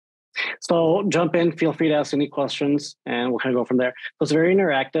So jump in, feel free to ask any questions, and we'll kind of go from there. So it's very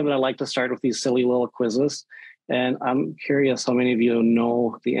interactive, and I like to start with these silly little quizzes. And I'm curious how many of you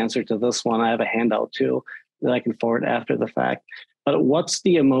know the answer to this one. I have a handout too that I can forward after the fact. But what's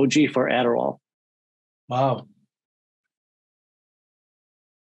the emoji for Adderall? Wow.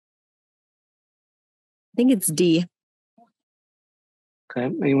 I think it's D.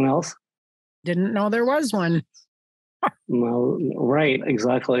 Okay, anyone else? Didn't know there was one. No, right,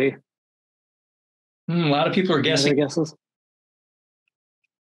 exactly. A lot of people are guessing. Other guesses?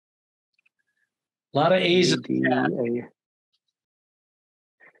 A lot of A's. A.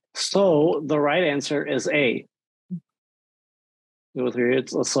 So the right answer is A.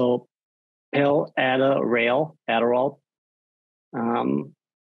 So pill, Adderall.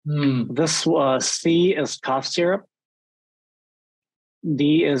 This C is cough syrup.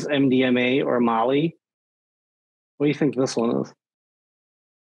 D is MDMA or Molly. What do you think this one is?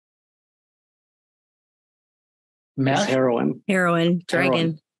 Meth? It's heroin. Heroin,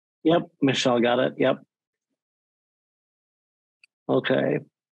 dragon. Yep, Michelle got it. Yep. Okay.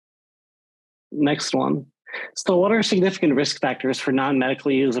 Next one. So what are significant risk factors for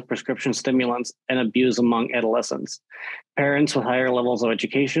non-medical use of prescription stimulants and abuse among adolescents? Parents with higher levels of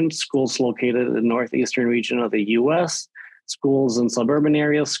education, schools located in the northeastern region of the US, schools in suburban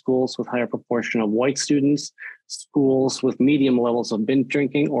areas, schools with higher proportion of white students, schools with medium levels of binge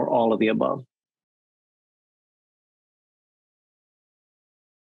drinking, or all of the above.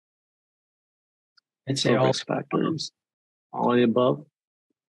 I'd say all risk factors. All of the above.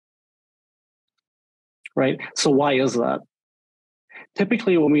 Right. So why is that?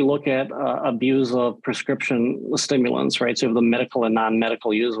 Typically, when we look at abuse of prescription stimulants, right, so you have the medical and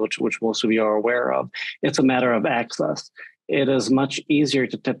non-medical use, which most of you are aware of, it's a matter of access. It is much easier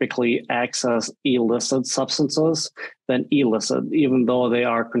to typically access illicit substances than illicit, even though they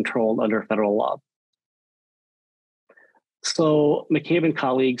are controlled under federal law. So McCabe and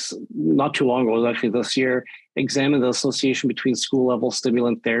colleagues, not too long ago, it was actually this year, examined the association between school-level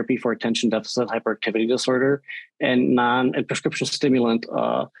stimulant therapy for attention deficit hyperactivity disorder and prescription stimulant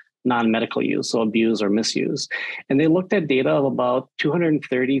non-medical use, so abuse or misuse. And they looked at data of about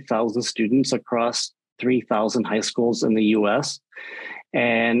 230,000 students across 3,000 high schools in the US.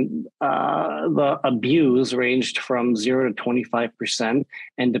 And the abuse ranged from 0 to 25%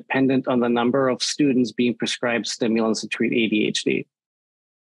 and dependent on the number of students being prescribed stimulants to treat ADHD,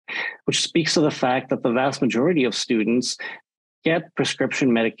 which speaks to the fact that the vast majority of students get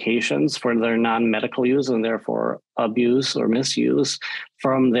prescription medications for their non-medical use and therefore abuse or misuse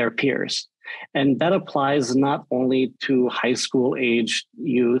from their peers. And that applies not only to high school age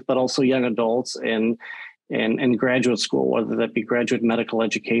youth, but also young adults in graduate school, whether that be graduate medical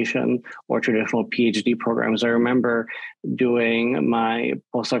education or traditional PhD programs. I remember doing my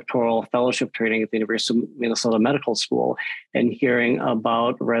postdoctoral fellowship training at the University of Minnesota Medical School and hearing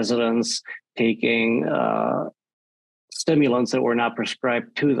about residents taking stimulants that were not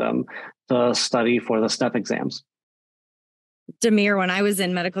prescribed to them to study for the STEP exams. Demir, when I was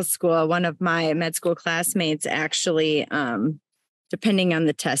in medical school, one of my med school classmates actually, depending on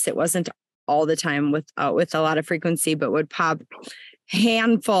the test, it wasn't all the time with a lot of frequency, but would pop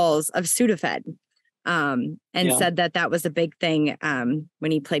handfuls of Sudafed said that was a big thing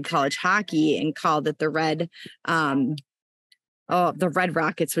when he played college hockey and called it the red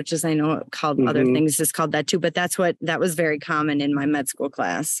Rockets, which is, I know called other things is called that too, but that was very common in my med school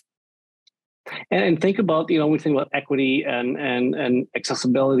class. And think about, when we think about equity and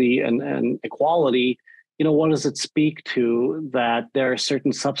accessibility and equality, what does it speak to that there are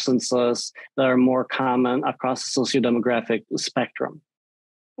certain substances that are more common across the sociodemographic spectrum,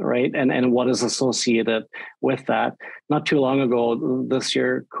 right? And what is associated with that? Not too long ago, this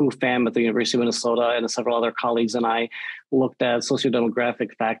year, Ku Pham at the University of Minnesota and several other colleagues and I looked at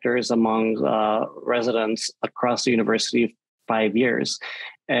sociodemographic factors among residents across the university 5 years.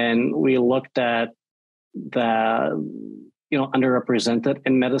 And we looked at the underrepresented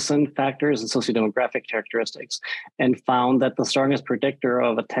in medicine factors and sociodemographic characteristics, and found that the strongest predictor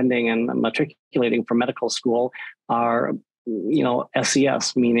of attending and matriculating for medical school are,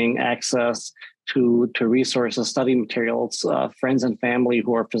 SES, meaning access to resources, study materials, friends and family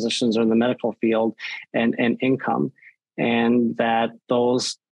who are physicians or in the medical field, and income. And that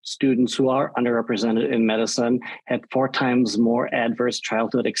those students who are underrepresented in medicine had 4 times more adverse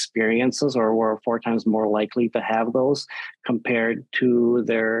childhood experiences, or were 4 times more likely to have those compared to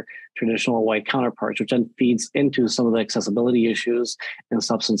their traditional white counterparts, which then feeds into some of the accessibility issues and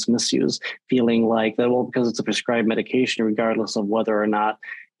substance misuse, feeling like that, well, because it's a prescribed medication, regardless of whether or not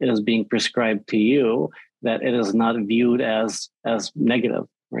it is being prescribed to you, that it is not viewed as negative,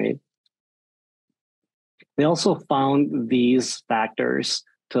 right? They also found these factors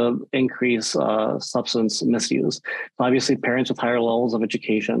to increase substance misuse. So obviously, parents with higher levels of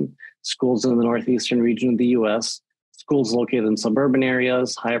education, schools in the northeastern region of the US, schools located in suburban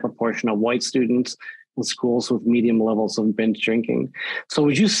areas, higher proportion of white students, and schools with medium levels of binge drinking. So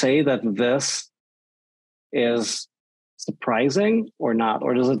would you say that this is surprising or not?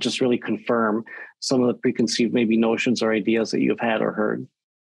 Or does it just really confirm some of the preconceived maybe notions or ideas that you've had or heard?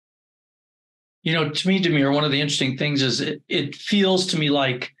 You know, to me, Demir, one of the interesting things is it feels to me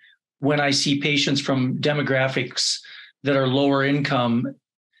like when I see patients from demographics that are lower income,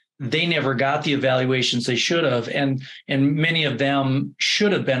 they never got the evaluations they should have. And many of them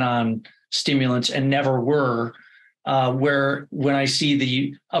should have been on stimulants and never were. Where when I see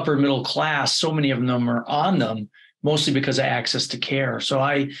the upper middle class, so many of them are on them, mostly because of access to care. So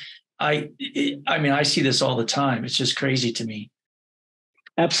I mean, I see this all the time. It's just crazy to me.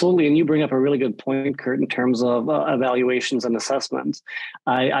 Absolutely. And you bring up a really good point, Kurt, in terms of evaluations and assessments.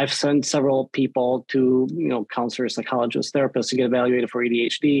 I've sent several people to, counselors, psychologists, therapists to get evaluated for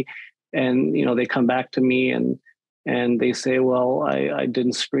ADHD. And, they come back to me and they say, well, I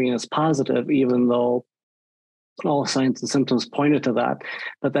didn't screen as positive, even though all signs and symptoms pointed to that.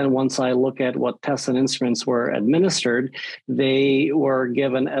 But then once I look at what tests and instruments were administered, they were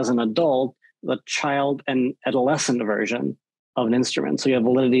given as an adult the child and adolescent version of an instrument. So you have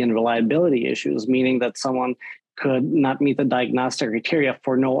validity and reliability issues, meaning that someone could not meet the diagnostic criteria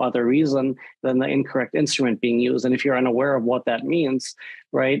for no other reason than the incorrect instrument being used. And if you're unaware of what that means,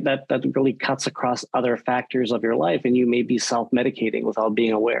 right, that really cuts across other factors of your life, and you may be self-medicating without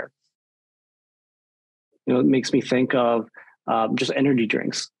being aware. It makes me think of just energy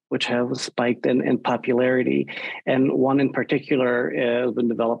drinks, which have spiked in popularity. And one in particular has been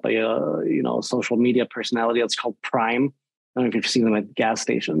developed by a social media personality. It's called Prime. I don't know if you've seen them at gas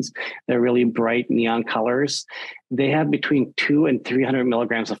stations. They're really bright neon colors. They have between 200 and 300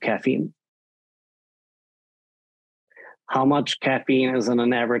 milligrams of caffeine. How much caffeine is in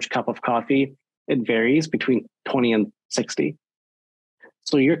an average cup of coffee? It varies between 20 and 60.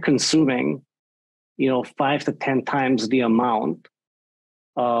 So you're consuming 5 to 10 times the amount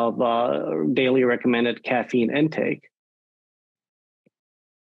of daily recommended caffeine intake.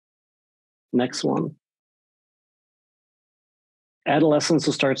 Next one. Adolescents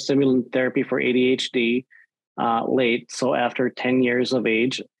who start stimulant therapy for ADHD late, so after 10 years of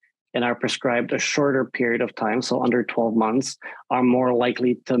age, and are prescribed a shorter period of time, so under 12 months, are more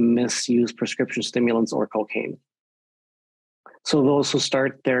likely to misuse prescription stimulants or cocaine. So those who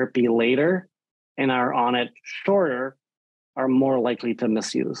start therapy later and are on it shorter are more likely to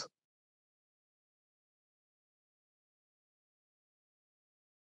misuse.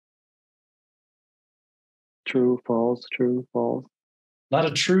 True, false, true, false. A lot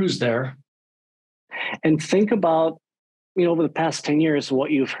of truths there. And think about, over the past 10 years,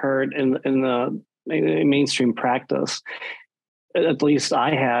 what you've heard in the mainstream practice, at least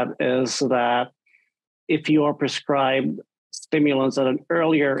I have, is that if you are prescribed stimulants at an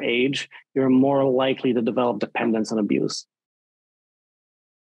earlier age, you're more likely to develop dependence and abuse.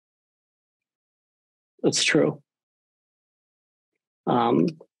 It's true.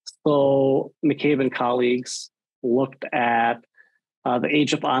 So McCabe and colleagues looked at the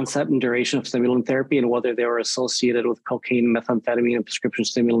age of onset and duration of stimulant therapy and whether they were associated with cocaine, methamphetamine, and prescription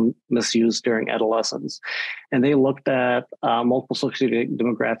stimulant misuse during adolescence. And they looked at multiple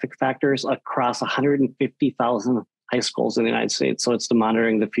socio-demographic factors across 150,000 high schools in the United States. So it's the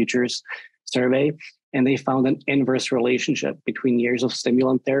Monitoring the Futures survey. And they found an inverse relationship between years of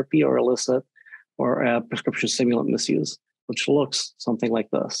stimulant therapy or illicit or prescription stimulant misuse, which looks something like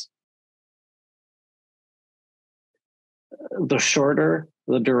this. The shorter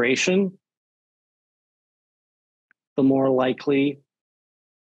the duration, the more likely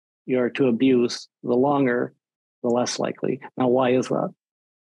you're to abuse. The longer, the less likely. Now, why is that?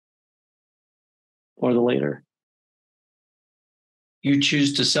 Or the later? You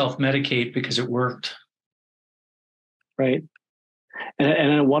choose to self-medicate because it worked. Right.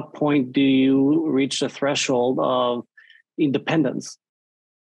 And at what point do you reach the threshold of independence?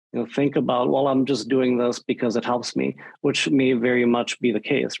 Think about, well, I'm just doing this because it helps me, which may very much be the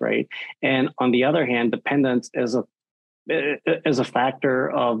case, right? And on the other hand, dependence is a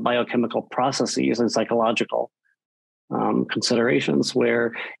factor of biochemical processes and psychological considerations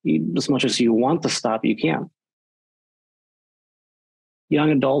where as much as you want to stop, you can't. Young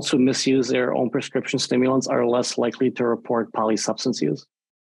adults who misuse their own prescription stimulants are less likely to report polysubstance use.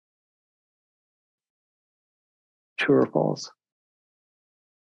 True or false?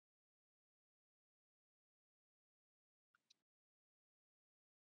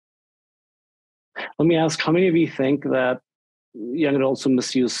 Let me ask, how many of you think that young adults who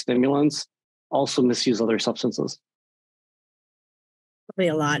misuse stimulants also misuse other substances? Probably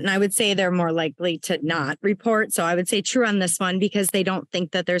a lot. And I would say they're more likely to not report. So I would say true on this one because they don't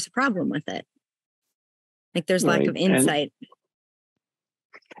think that there's a problem with it. Like there's lack of insight.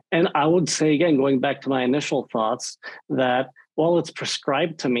 And I would say, again, going back to my initial thoughts, that while it's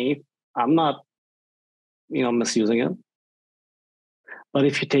prescribed to me, I'm not, misusing it. But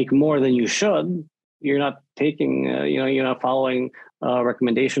if you take more than you should, you're not taking, you're not following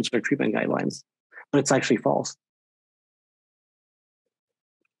recommendations or treatment guidelines. But it's actually false.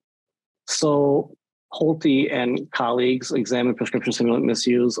 So Holte and colleagues examined prescription stimulant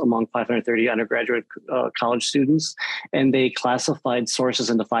misuse among 530 undergraduate college students, and they classified sources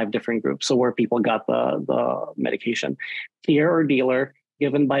into 5 different groups. So where people got the medication: peer or dealer,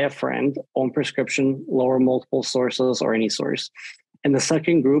 given by a friend, own prescription, lower multiple sources, or any source. And the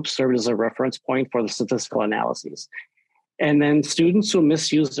second group served as a reference point for the statistical analyses. And then students who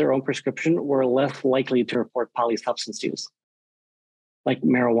misused their own prescription were less likely to report polysubstance use, like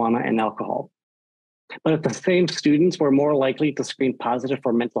marijuana and alcohol. But if the same students were more likely to screen positive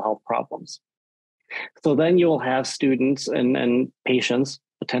for mental health problems. So then you'll have students and patients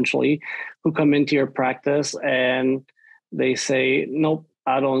potentially who come into your practice and they say, nope,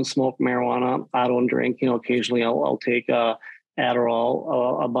 I don't smoke marijuana. I don't drink. Occasionally I'll take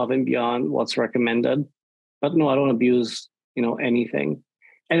Adderall above and beyond what's recommended. But no, I don't abuse, anything.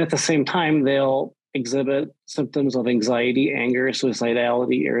 And at the same time, they'll exhibit symptoms of anxiety, anger,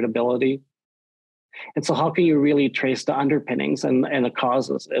 suicidality, irritability. And so how can you really trace the underpinnings and the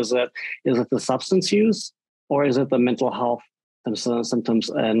causes? Is it the substance use, or is it the mental health symptoms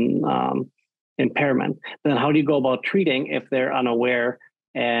and impairment? Then how do you go about treating if they're unaware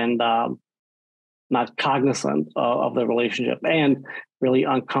and not cognizant of the relationship and really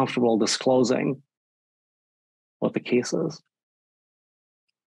uncomfortable disclosing what the case is?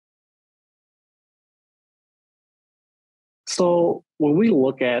 So when we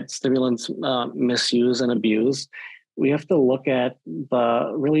look at stimulants misuse and abuse, we have to look at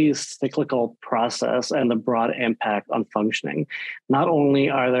the really cyclical process and the broad impact on functioning. Not only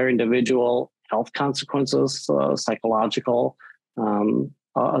are there individual health consequences, psychological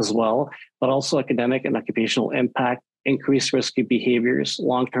as well, but also academic and occupational impact, increased risky behaviors,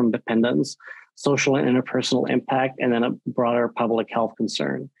 long-term dependence, social and interpersonal impact, and then a broader public health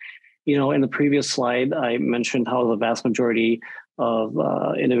concern. In the previous slide, I mentioned how the vast majority of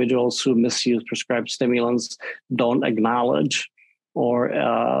individuals who misuse prescribed stimulants don't acknowledge or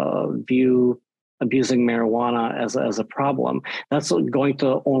view abusing marijuana as a problem. That's going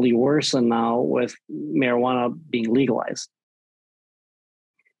to only worsen now with marijuana being legalized.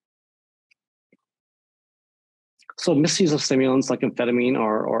 So misuse of stimulants like amphetamine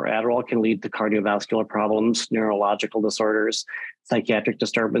or Adderall can lead to cardiovascular problems, neurological disorders, psychiatric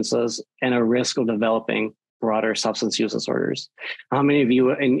disturbances, and a risk of developing broader substance use disorders. How many of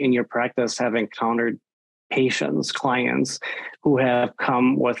you in your practice have encountered patients, clients who have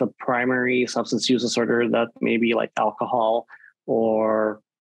come with a primary substance use disorder that may be like alcohol or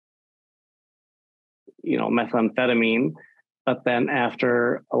methamphetamine, but then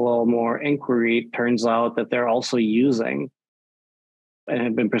after a little more inquiry, it turns out that they're also using and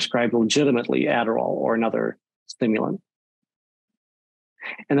have been prescribed legitimately Adderall or another stimulant?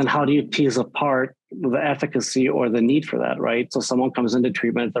 And then how do you tease apart the efficacy or the need for that, right? So someone comes into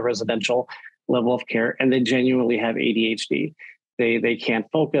treatment at the residential level of care and they genuinely have ADHD. They can't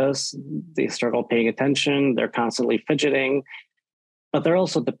focus, they struggle paying attention, they're constantly fidgeting, but they're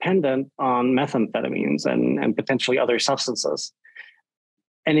also dependent on methamphetamines and potentially other substances.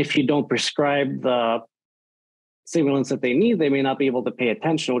 And if you don't prescribe the stimulants that they need, they may not be able to pay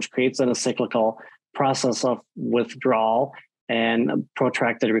attention, which creates a cyclical process of withdrawal and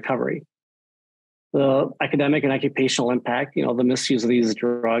protracted recovery. The academic and occupational impact, the misuse of these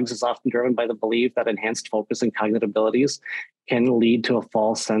drugs is often driven by the belief that enhanced focus and cognitive abilities can lead to a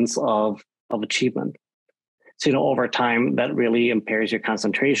false sense of achievement. So, over time, that really impairs your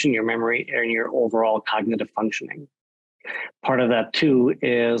concentration, your memory, and your overall cognitive functioning. Part of that, too,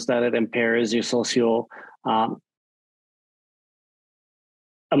 is that it impairs your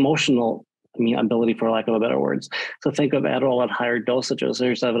emotional ability, for lack of better words. So think of Adderall at higher dosages.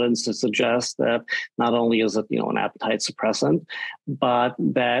 There's evidence to suggest that not only is it, an appetite suppressant, but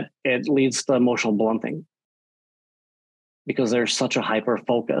that it leads to emotional blunting because there's such a hyper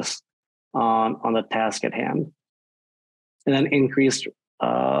focus on the task at hand. And then increased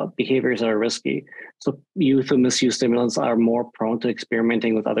behaviors that are risky. So youth who misuse stimulants are more prone to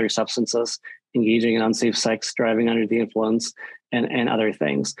experimenting with other substances, engaging in unsafe sex, driving under the influence, and other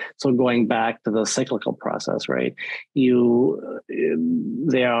things. So going back to the cyclical process, right?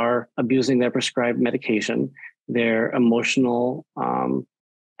 They are abusing their prescribed medication. Their emotional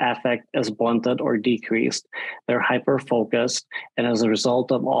affect is blunted or decreased. They're hyper-focused. And as a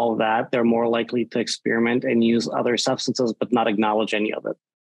result of all of that, they're more likely to experiment and use other substances, but not acknowledge any of it.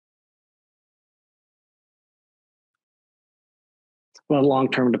 Well,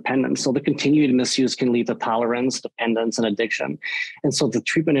 long-term dependence. So the continued misuse can lead to tolerance, dependence, and addiction. And so the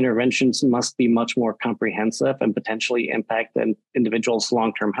treatment interventions must be much more comprehensive and potentially impact an individual's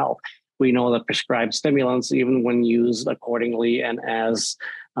long-term health. We know that prescribed stimulants, even when used accordingly and as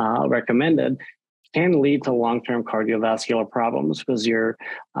recommended, can lead to long-term cardiovascular problems because your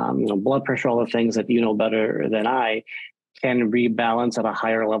blood pressure, all the things that you know better than I, can rebalance at a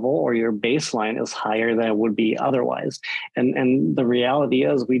higher level, or your baseline is higher than it would be otherwise. And the reality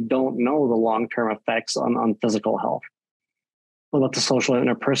is we don't know the long-term effects on physical health. What about the social and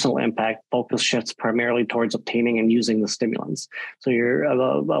interpersonal impact? Focus shifts primarily towards obtaining and using the stimulants. So you're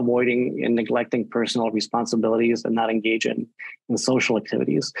avoiding and neglecting personal responsibilities and not engaging in social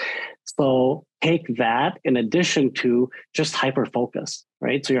activities. So take that in addition to just hyper-focus,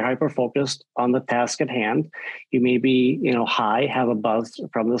 right? So you're hyper-focused on the task at hand. You may be, high, have a buzz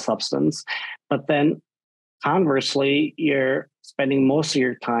from the substance, but then conversely, you're spending most of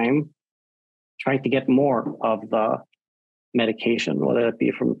your time trying to get more of the medication, whether it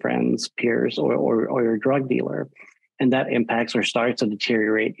be from friends, peers, or your drug dealer. And that impacts or starts to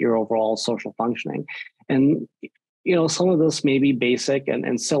deteriorate your overall social functioning. And, some of this may be basic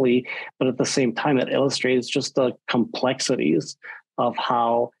and silly, but at the same time, it illustrates just the complexities of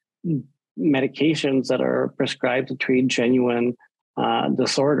how medications that are prescribed to treat genuine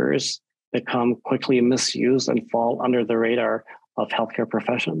disorders become quickly misused and fall under the radar of healthcare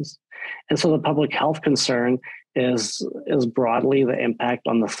professions. And so the public health concern is broadly the impact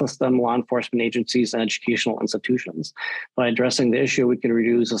on the system, law enforcement agencies, and educational institutions. By addressing the issue, we can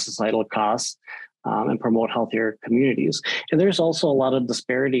reduce the societal costs and promote healthier communities. And there's also a lot of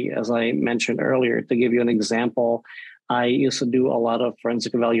disparity, as I mentioned earlier. To give you an example, I used to do a lot of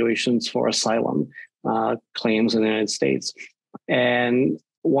forensic evaluations for asylum claims in the United States. And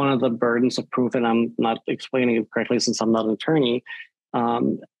one of the burdens of proof, and I'm not explaining it correctly since I'm not an attorney,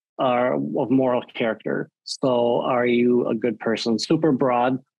 are of moral character. So are you a good person? Super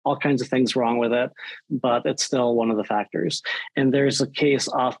broad, all kinds of things wrong with it, but it's still one of the factors. And there's a case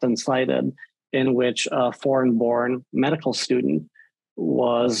often cited in which a foreign-born medical student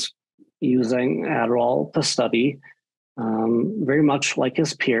was using Adderall to study, very much like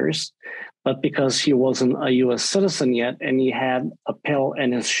his peers, but because he wasn't a US citizen yet and he had a pill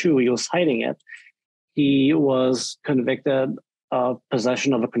in his shoe, he was hiding it, he was convicted of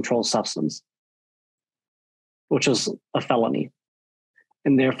possession of a controlled substance, which is a felony,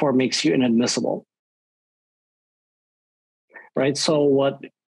 and therefore makes you inadmissible. Right? So what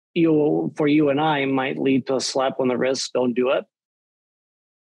for you and I might lead to a slap on the wrist, don't do it,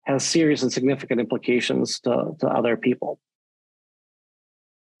 has serious and significant implications to other people.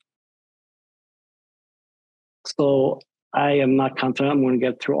 So I am not confident I'm going to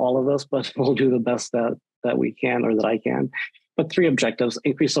get through all of this, but we'll do the best that we can, or that I can. But 3 objectives: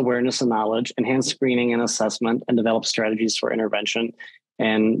 increase awareness and knowledge, enhance screening and assessment, and develop strategies for intervention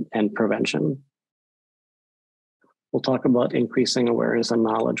and prevention. We'll talk about increasing awareness and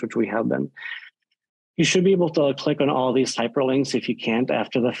knowledge, which we have been. You should be able to click on all these hyperlinks. If you can't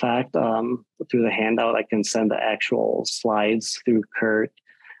after the fact, through the handout, I can send the actual slides through Kurt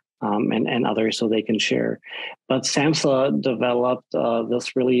and others so they can share. But SAMHSA developed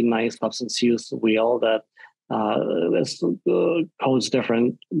this really nice substance use wheel that codes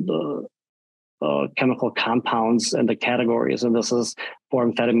different chemical compounds and the categories, and this is for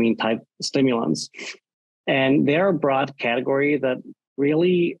amphetamine type stimulants. And they're a broad category that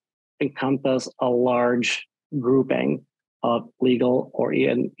really encompass a large grouping of legal or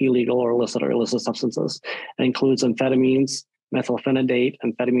illegal or illicit substances. It includes amphetamines, methylphenidate,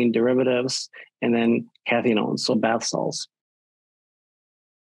 amphetamine derivatives, and then cathinones, so bath salts.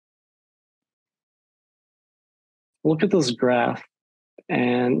 Look at this graph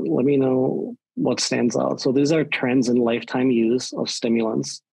and let me know what stands out. So these are trends in lifetime use of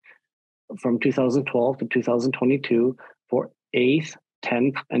stimulants from 2012 to 2022 for 8th,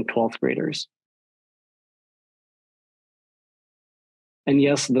 10th, and 12th graders. And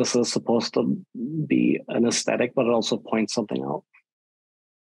yes, this is supposed to be an aesthetic, but it also points something out.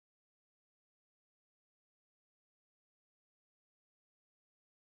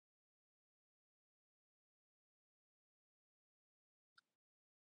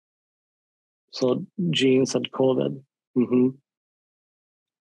 So Gene said COVID. Mm-hmm.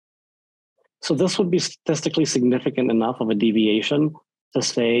 So this would be statistically significant enough of a deviation to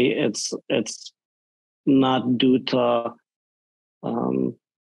say it's not due to,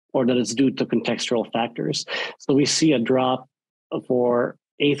 or that it's due to contextual factors. So we see a drop for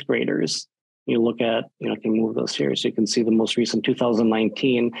eighth graders. You look at, I can move this here so you can see the most recent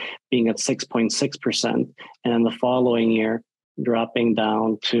 2019 being at 6.6%, and then the following year dropping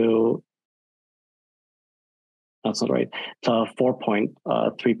down to, that's not right, to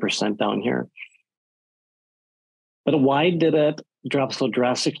 4.3% down here. But why did it drop so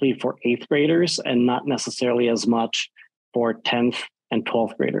drastically for eighth graders and not necessarily as much for 10th and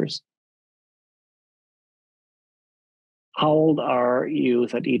 12th graders? How old are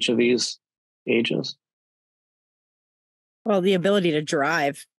youth at each of these ages? Well, the ability to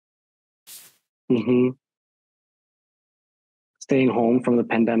drive. Mm-hmm. Staying home from the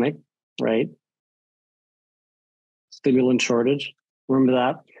pandemic, right? Stimulant shortage. Remember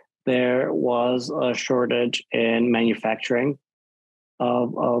that? There was a shortage in manufacturing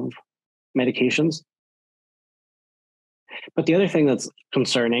of medications. But the other thing that's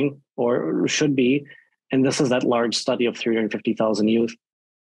concerning, or should be, and this is that large study of 350,000 youth,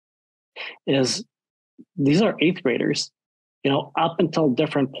 is these are eighth graders. Up until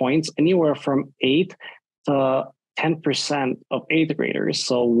different points, anywhere from 8 to 10% of eighth graders,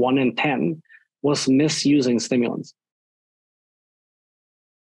 so 1 in 10, was misusing stimulants.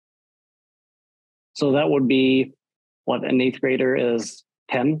 So that would be what an eighth grader is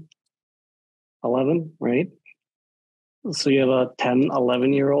 10, 11, right? So you have a 10,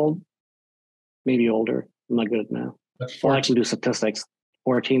 11-year-old, maybe older. I'm not good at math. Well, I can do statistics,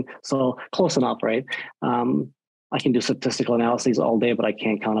 14. So close enough, right? I can do statistical analyses all day, but I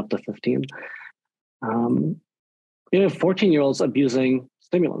can't count up to 15. You have 14-year-olds abusing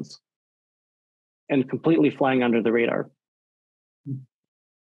stimulants and completely flying under the radar.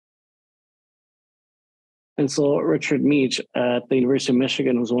 And so Richard Meach at the University of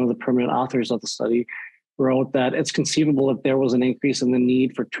Michigan, who's one of the permanent authors of the study, wrote that it's conceivable that there was an increase in the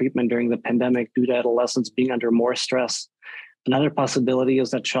need for treatment during the pandemic due to adolescents being under more stress. Another possibility is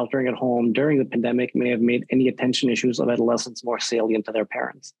that sheltering at home during the pandemic may have made any attention issues of adolescents more salient to their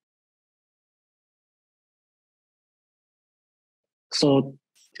parents. So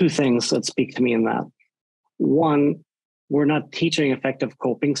 2 things that speak to me in that. One, we're not teaching effective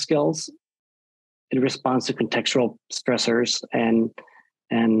coping skills in response to contextual stressors and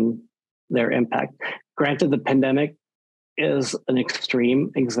their impact. Granted, the pandemic is an extreme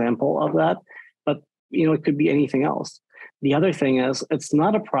example of that, but it could be anything else. The other thing is it's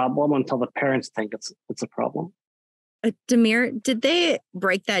not a problem until the parents think it's a problem. Demir, did they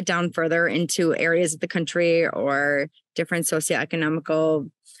break that down further into areas of the country or different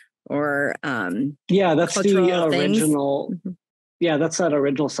socioeconomical or yeah, that's the original things? Yeah, that's that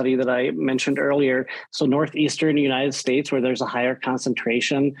original study that I mentioned earlier. So northeastern United States, where there's a higher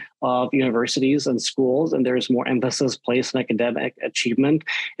concentration of universities and schools, and there's more emphasis placed on academic achievement,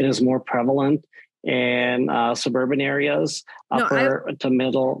 it is more prevalent in suburban areas, upper to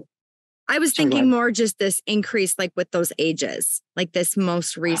middle. I was thinking more just this increase, like with those ages, like this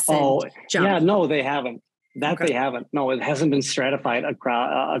most recent jump. Yeah, no, they haven't. They haven't. No, it hasn't been stratified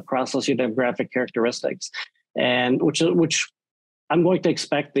across sociodemographic characteristics, and which I'm going to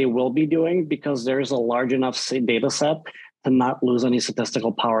expect they will be doing because there's a large enough data set to not lose any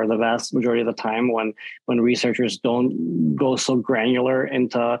statistical power the vast majority of the time when researchers don't go so granular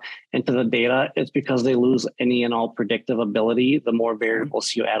into the data. It's because they lose any and all predictive ability the more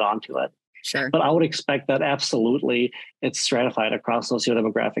variables you add on to it. Sure. But I would expect that absolutely it's stratified across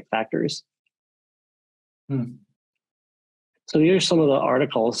sociodemographic factors. So here are some of the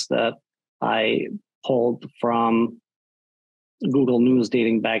articles that I pulled from Google News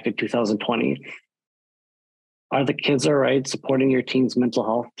dating back to 2020. Are the kids all right supporting your teen's mental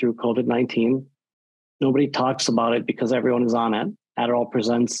health through COVID-19? Nobody talks about it because everyone is on it. Adderall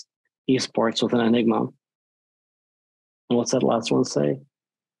presents esports with an enigma. And what's that last one say?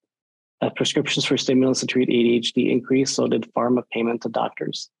 Prescriptions for stimulants to treat ADHD increased, so did pharma payment to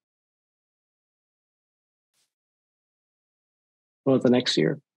doctors. What about the next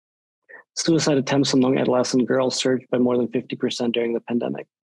year? Suicide attempts among adolescent girls surged by more than 50% during the pandemic.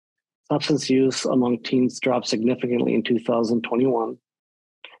 Substance use among teens dropped significantly in 2021,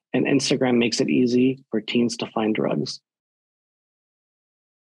 and Instagram makes it easy for teens to find drugs.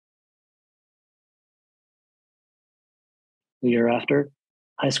 The year after,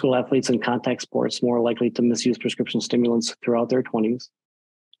 high school athletes in contact sports more likely to misuse prescription stimulants throughout their 20s,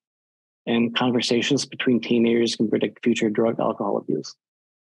 and conversations between teenagers can predict future drug alcohol abuse.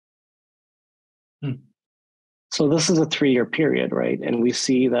 Hmm. So this is a 3-year period, right? And we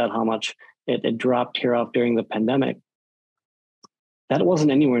see that how much it dropped here off during the pandemic. That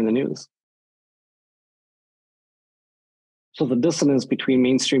wasn't anywhere in the news. So the dissonance between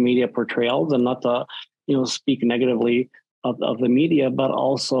mainstream media portrayals, and not to speak negatively of the media, but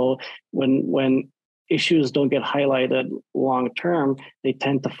also when issues don't get highlighted long term, they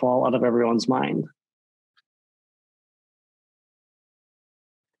tend to fall out of everyone's mind.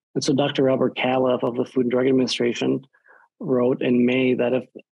 And so Dr. Robert Califf of the Food and Drug Administration wrote in May that if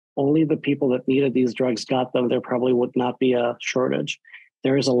only the people that needed these drugs got them, there probably would not be a shortage.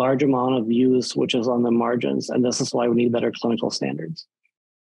 There is a large amount of use which is on the margins, and this is why we need better clinical standards.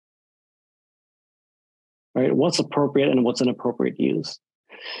 Right? What's appropriate and what's inappropriate use?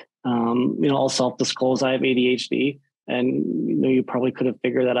 I'll self-disclose I have ADHD, and you probably could have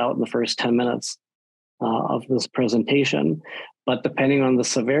figured that out in the first 10 minutes of this presentation. But depending on the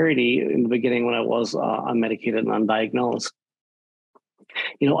severity, in the beginning when I was unmedicated and undiagnosed,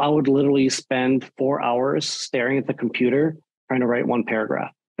 I would literally spend 4 hours staring at the computer trying to write one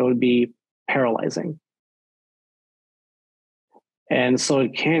paragraph. It would be paralyzing. And so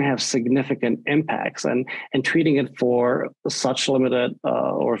it can have significant impacts, and treating it for such limited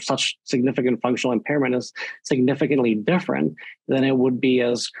or such significant functional impairment is significantly different than it would be,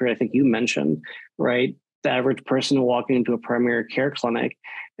 as Kurt, I think you mentioned, right? The average person walking into a primary care clinic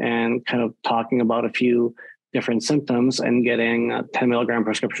and kind of talking about a few different symptoms and getting a 10 milligram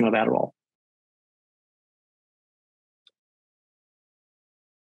prescription of Adderall.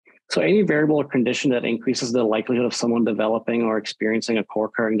 So any variable or condition that increases the likelihood of someone developing or experiencing a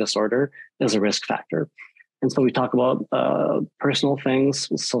co-occurring disorder is a risk factor. And so we talk about personal things,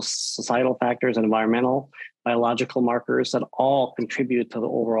 so societal factors, and environmental, biological markers that all contribute to the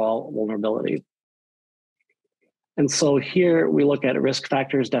overall vulnerability. And so here we look at risk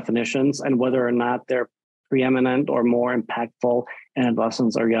factors definitions and whether or not they're preeminent or more impactful in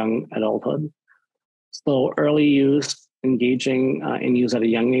adolescence or young adulthood. So early use, engaging in use at a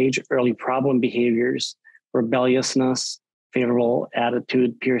young age, early problem behaviors, rebelliousness, favorable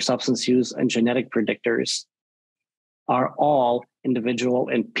attitude, peer substance use, and genetic predictors are all individual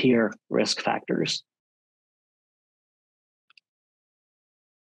and peer risk factors.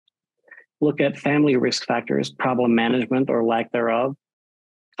 Look at family risk factors, problem management or lack thereof,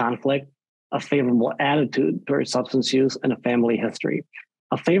 conflict, a favorable attitude towards substance use, and a family history.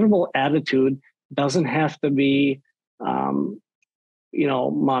 A favorable attitude doesn't have to be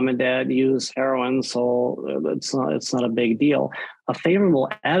mom and dad use heroin, so it's not a big deal. A favorable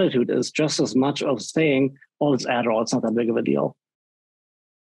attitude is just as much of saying, "Oh, it's Adderall, it's not that big of a deal."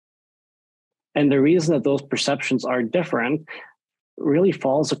 And the reason that those perceptions are different really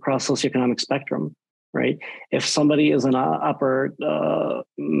falls across socioeconomic spectrum, right? If somebody is in an upper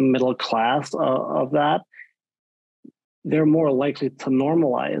middle class of that, they're more likely to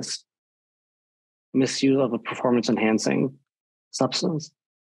normalize misuse of a performance enhancing substance.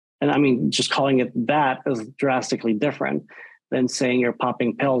 And I mean, just calling it that is drastically different than saying you're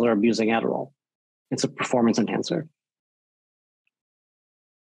popping pills or abusing Adderall. It's a performance enhancer.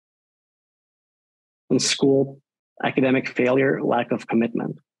 In school, academic failure, lack of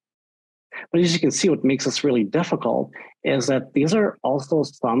commitment. But as you can see, what makes this really difficult is that these are also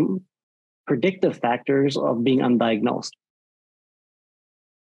some predictive factors of being undiagnosed.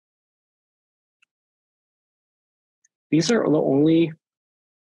 These are the only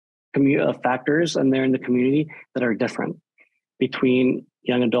factors, and they're in the community, that are different between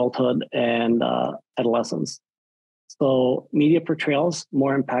young adulthood and adolescence. So media portrayals,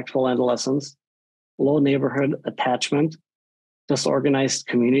 more impactful in adolescence, low neighborhood attachment, disorganized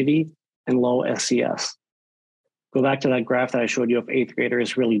community, and low SES. Go back to that graph that I showed you of 8th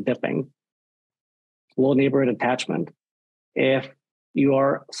graders really dipping. Low neighborhood attachment. If you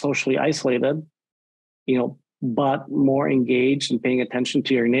are socially isolated, but more engaged and paying attention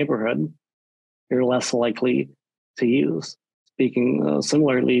to your neighborhood, you're less likely to use. Speaking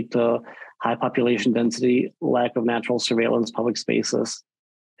similarly to high population density, lack of natural surveillance, public spaces,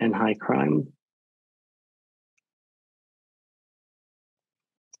 and high crime.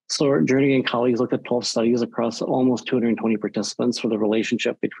 So Jernigan and colleagues looked at 12 studies across almost 220 participants for the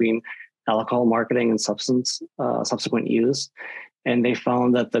relationship between alcohol marketing and subsequent use. And they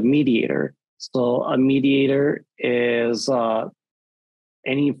found that the mediator, so a mediator is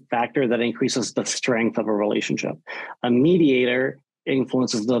any factor that increases the strength of a relationship. A mediator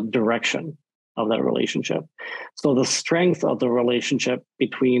influences the direction of that relationship. So the strength of the relationship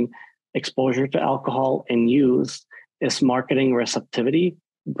between exposure to alcohol and use is marketing receptivity,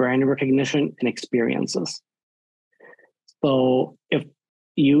 brand recognition, and experiences. So if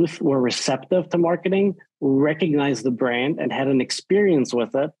youth were receptive to marketing, recognized the brand, and had an experience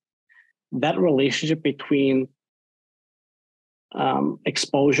with it, that relationship between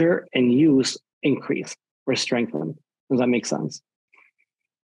exposure and use increased or strengthened. Does that make sense?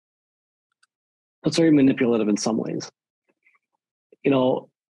 It's very manipulative in some ways.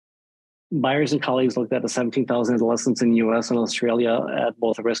 Byers and colleagues looked at the 17,000 adolescents in the US and Australia at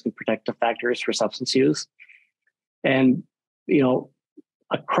both risk and protective factors for substance use. And,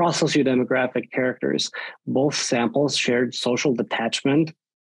 across sociodemographic characters, both samples shared social detachment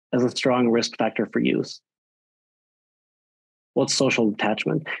as a strong risk factor for use. What's social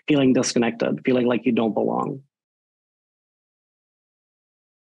detachment? Feeling disconnected, feeling like you don't belong.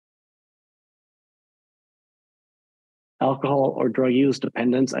 Alcohol or drug use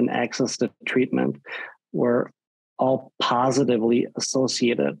dependence and access to treatment were all positively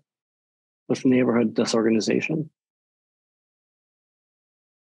associated with neighborhood disorganization.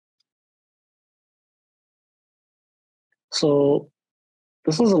 So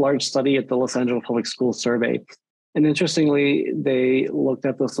this was a large study at the Los Angeles Public Schools survey. And interestingly, they looked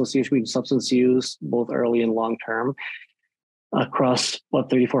at the association between substance use, both early and long term, across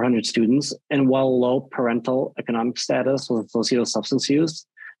 3,400 students. And while low parental economic status was associated with substance use,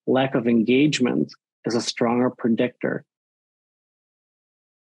 lack of engagement is a stronger predictor.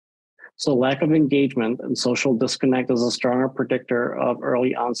 So lack of engagement and social disconnect is a stronger predictor of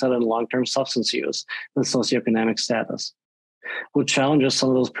early onset and long-term substance use than socioeconomic status, which challenges some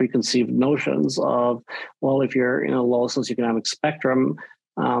of those preconceived notions of, well, if you're in a low socioeconomic spectrum,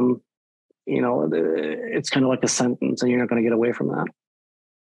 it's kind of like a sentence and you're not going to get away from that.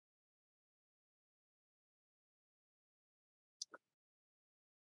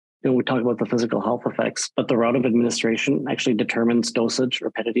 We talk about the physical health effects, but the route of administration actually determines dosage,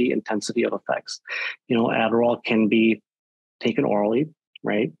 rapidity, intensity of effects. Adderall can be taken orally,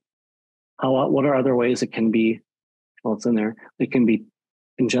 right? What are other ways it can be? Well, it's in there. It can be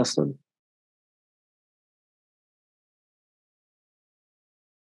ingested.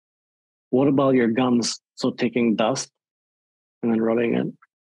 What about your gums? So taking dust and then rubbing it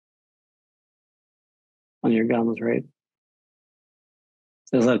on your gums, right?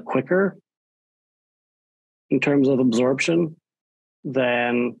 Is that quicker in terms of absorption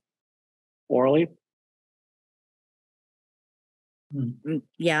than orally?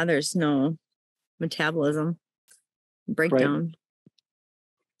 Yeah, there's no metabolism breakdown.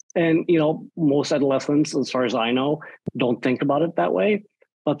 Right. And, most adolescents, as far as I know, don't think about it that way,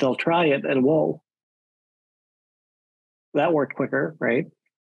 but they'll try it and whoa, that worked quicker, right?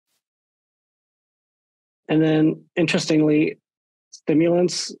 And then interestingly,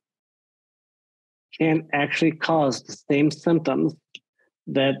 stimulants can actually cause the same symptoms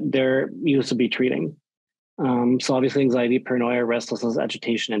that they're used to be treating. So obviously anxiety, paranoia, restlessness,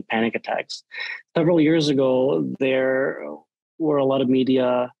 agitation, and panic attacks. Several years ago, there were a lot of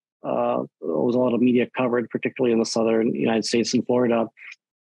media, covered, particularly in the southern United States and Florida,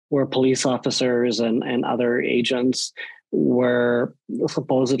 where police officers and other agents were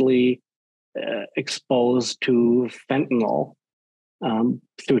supposedly exposed to fentanyl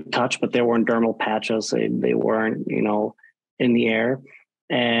through touch, but they weren't dermal patches. They weren't, in the air,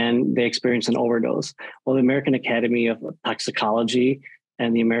 and they experienced an overdose. Well, the American Academy of Toxicology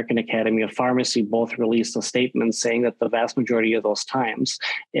and the American Academy of Pharmacy both released a statement saying that the vast majority of those times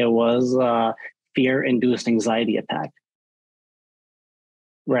it was fear-induced anxiety attack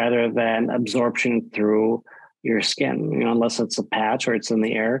rather than absorption through your skin. Unless it's a patch or it's in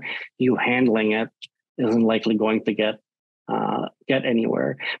the air, you handling it isn't likely going to get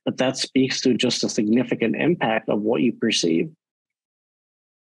anywhere. But that speaks to just a significant impact of what you perceive.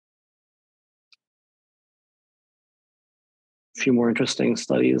 A few more interesting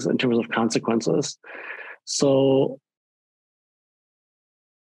studies in terms of consequences. So,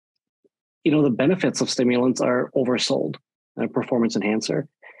 the benefits of stimulants are oversold, a performance enhancer.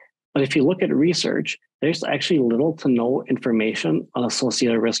 But if you look at research, there's actually little to no information on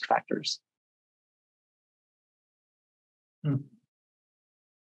associated risk factors.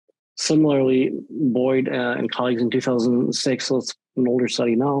 Similarly, Boyd and colleagues in 2006, so it's an older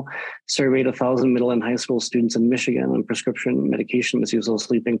study now, surveyed 1,000 middle and high school students in Michigan on prescription medication misuse of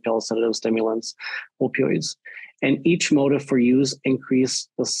sleeping pills, sedatives, stimulants, opioids. And each motive for use increased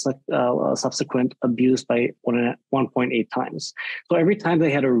the subsequent abuse by 1.8 times. So every time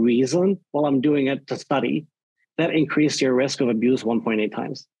they had a reason, well, I'm doing it to study, that increased your risk of abuse 1.8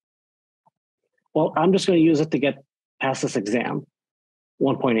 times. Well, I'm just going to use it to get past this exam.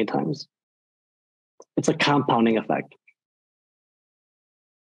 1.8 times. It's a compounding effect.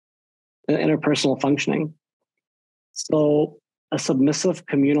 Interpersonal functioning. So A submissive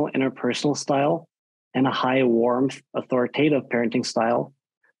communal interpersonal style and a high warmth authoritative parenting style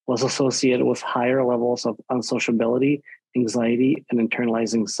was associated with higher levels of unsociability, anxiety, and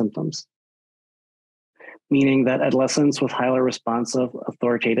internalizing symptoms. Meaning that adolescents with highly responsive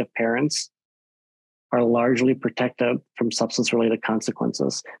authoritative parents are largely protected from substance-related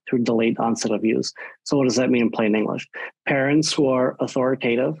consequences through delayed onset of use. So what does that mean in plain English? Parents who are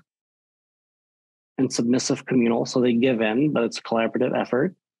authoritative and submissive communal, so they give in, but it's a collaborative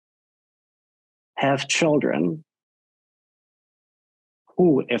effort, have children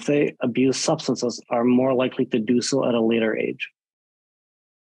who, if they abuse substances, are more likely to do so at a later age.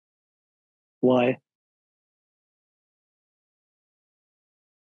 Why?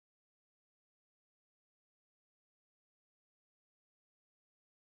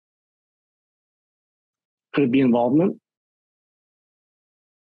 Could it be involvement?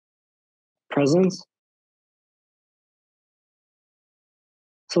 Presence?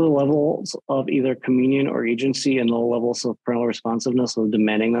 So the levels of either communion or agency and low levels of parental responsiveness or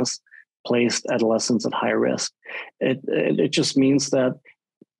demandingness placed adolescents at high risk. It just means that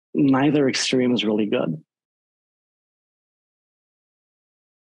neither extreme is really good.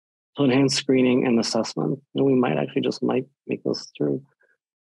 So enhanced screening and assessment. And we might actually just might make this through.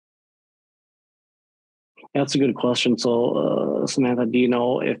 That's a good question. So Samantha, do you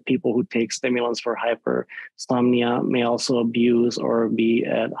know if people who take stimulants for hypersomnia may also abuse or be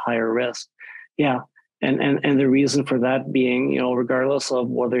at higher risk? Yeah. And the reason for that being, regardless of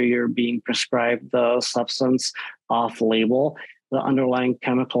whether you're being prescribed the substance off label, the underlying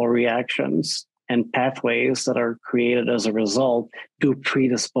chemical reactions and pathways that are created as a result do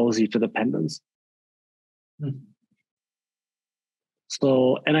predispose you to dependence. Mm-hmm.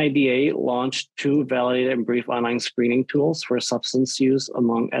 So NIDA launched 2 validated and brief online screening tools for substance use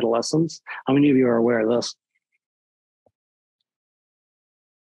among adolescents. How many of you are aware of this?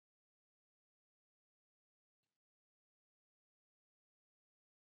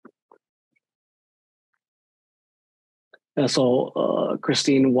 So,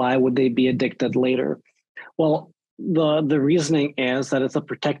 Christine, why would they be addicted later? Well, the reasoning is that it's a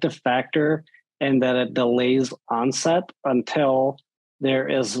protective factor and that it delays onset until there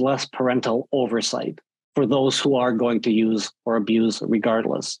is less parental oversight for those who are going to use or abuse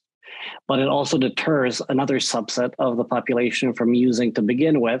regardless. But it also deters another subset of the population from using to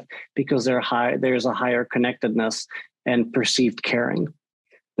begin with because there's a higher connectedness and perceived caring.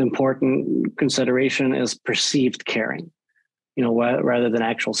 The important consideration is perceived caring, rather than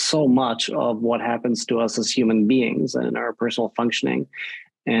actual. So much of what happens to us as human beings and our personal functioning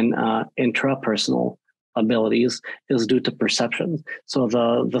and intrapersonal abilities is due to perception. So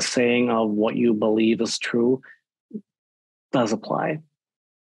the saying of what you believe is true does apply.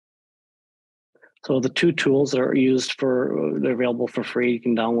 So the 2 tools that are they're available for free, you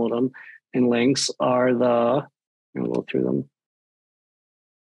can download them, and links are I'll go through them.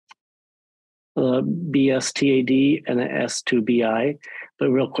 The BSTAD and the S2BI. But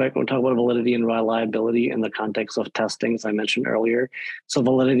real quick, we'll talk about validity and reliability in the context of testing, as I mentioned earlier. So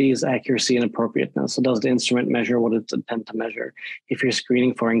validity is accuracy and appropriateness. So does the instrument measure what it's intended to measure? If you're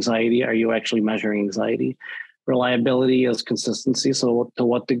screening for anxiety, are you actually measuring anxiety? Reliability is consistency. So to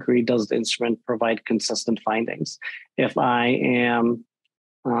what degree does the instrument provide consistent findings? If I am,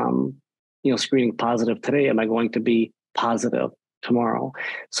 screening positive today, am I going to be positive tomorrow?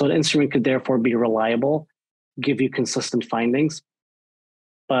 So the instrument could therefore be reliable, give you consistent findings,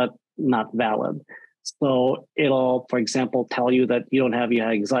 but not valid. So it'll, for example, tell you that you don't have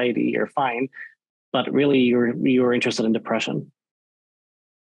anxiety, you're fine, but really you're interested in depression.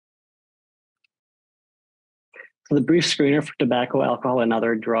 So the brief screener for tobacco, alcohol, and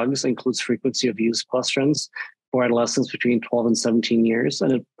other drugs includes frequency of use questions for adolescents between 12 and 17 years.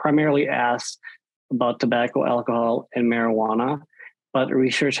 And it primarily asks about tobacco, alcohol, and marijuana. But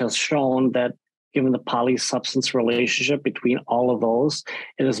research has shown that given the polysubstance relationship between all of those,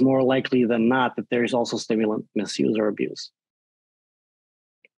 it is more likely than not that there's also stimulant misuse or abuse.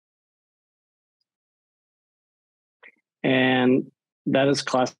 And that is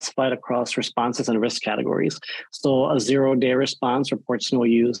classified across responses and risk categories. So a 0-day response reports no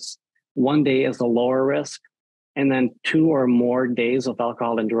use. 1 day is the lower risk. And then 2 or more days of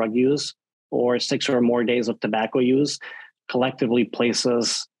alcohol and drug use, or 6 or more days of tobacco use, collectively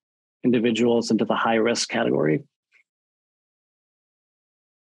places individuals into the high risk category.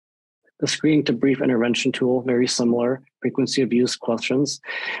 The screening to brief intervention tool, very similar, frequency of use questions,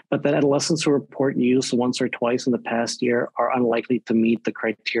 but that adolescents who report use once or twice in the past year are unlikely to meet the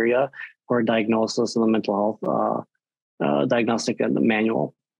criteria for a diagnosis in the mental health diagnostic and the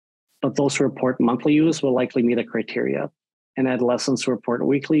manual. But those who report monthly use will likely meet a criteria. and adolescents who report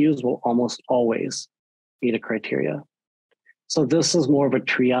weekly use will almost always meet a criteria. So this is more of a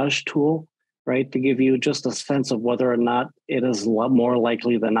triage tool, right, to give you just a sense of whether or not it is more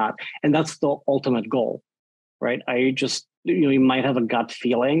likely than not. And that's the ultimate goal, right? You might have a gut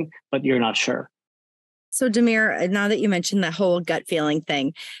feeling, but you're not sure. So Demir, now that you mentioned the whole gut feeling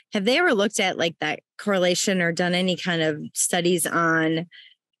thing, have they ever looked at like that correlation or done any kind of studies on,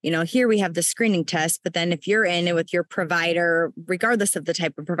 here we have the screening test, but then if you're in it with your provider, regardless of the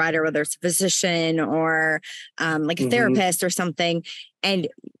type of provider, whether it's a physician or like a therapist or something, and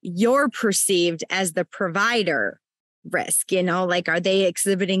you're perceived as the provider risk, like, are they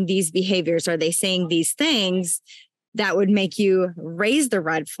exhibiting these behaviors? Are they saying these things that would make you raise the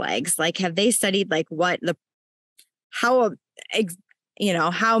red flags? Like, have they studied like how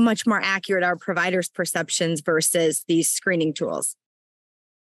much more accurate are providers' perceptions versus these screening tools?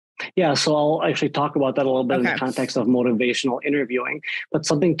 Yeah, so I'll actually talk about that a little bit in the context of motivational interviewing. But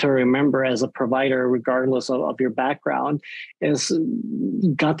something to remember as a provider, regardless of your background, is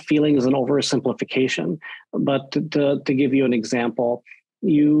gut feeling is an oversimplification. But to give you an example,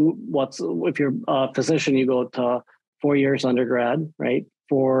 if you're a physician, you go to 4 years undergrad, right?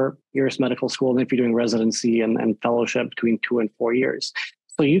 4 years medical school, and if you're doing residency and fellowship, between 2 and 4 years.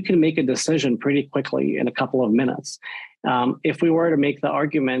 So you can make a decision pretty quickly in a couple of minutes. If we were to make the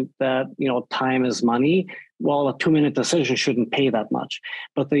argument that time is money, well, a 2-minute decision shouldn't pay that much.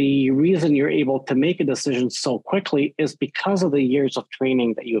 But the reason you're able to make a decision so quickly is because of the years of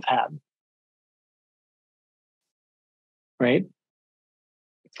training that you've had, right?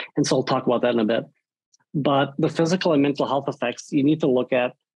 And so I'll talk about that in a bit. But the physical and mental health effects, you need to look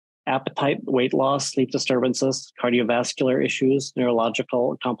at appetite, weight loss, sleep disturbances, cardiovascular issues,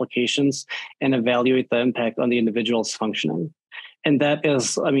 neurological complications, and evaluate the impact on the individual's functioning. And that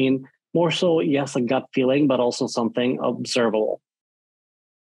is, more so, yes, a gut feeling, but also something observable.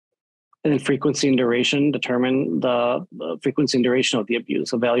 And then frequency and duration, determine the frequency and duration of the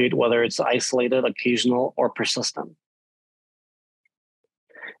abuse, evaluate whether it's isolated, occasional, or persistent.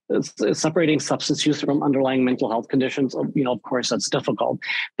 Separating substance use from underlying mental health conditions, of course, that's difficult.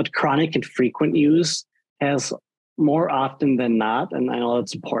 But chronic and frequent use has more often than not, and I know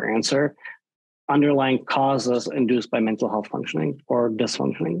that's a poor answer, underlying causes induced by mental health functioning or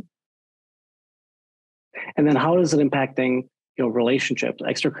dysfunctioning. And then how is it impacting relationships,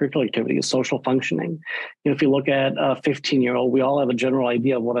 extracurricular activities, social functioning? If you look at a 15-year-old, we all have a general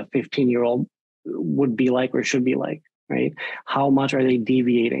idea of what a 15-year-old would be like or should be like. Right? How much are they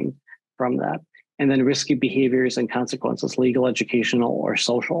deviating from that? And then risky behaviors and consequences, legal, educational, or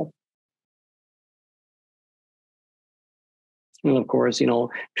social. And of course,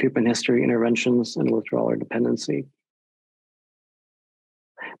 treatment history, interventions, and withdrawal or dependency.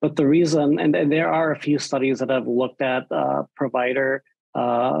 But the reason, and there are a few studies that have looked at provider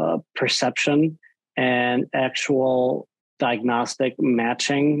perception and actual diagnostic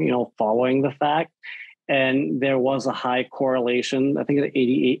matching, following the fact. And there was a high correlation, I think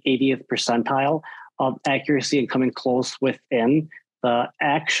the 80th percentile of accuracy and coming close within the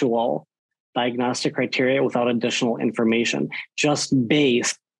actual diagnostic criteria without additional information, just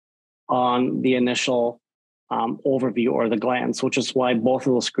based on the initial overview or the glance, which is why both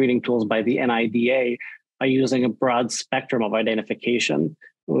of those screening tools by the NIDA are using a broad spectrum of identification.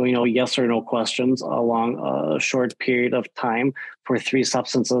 Yes or no questions along a short period of time for 3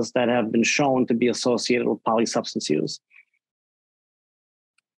 substances that have been shown to be associated with polysubstance use.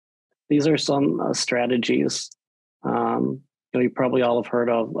 These are some strategies. You probably all have heard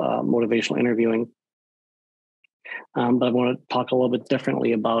of motivational interviewing, but I want to talk a little bit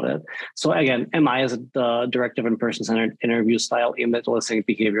differently about it. So again, MI is a directive and person-centered interview style aimed at eliciting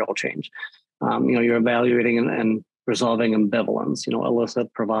behavioral change. You're evaluating and resolving ambivalence,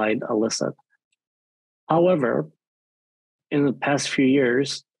 elicit, provide, elicit. However, in the past few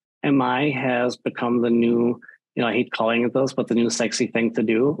years, MI has become the new, I hate calling it this, but the new sexy thing to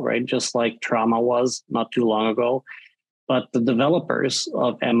do, right? Just like trauma was not too long ago. But the developers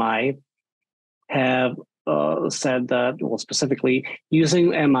of MI have said that, specifically,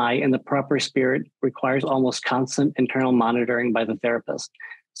 using MI in the proper spirit requires almost constant internal monitoring by the therapist.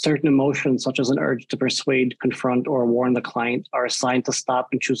 Certain emotions, such as an urge to persuade, confront, or warn the client, are assigned to stop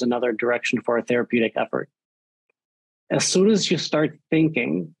and choose another direction for a therapeutic effort. As soon as you start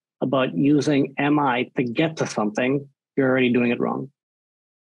thinking about using MI to get to something, you're already doing it wrong.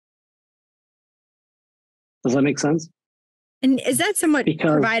 Does that make sense? And is that somewhat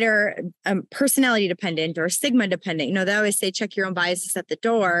provider personality dependent or stigma dependent? They always say check your own biases at the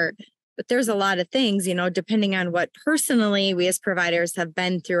door. But there's a lot of things, depending on what personally we as providers have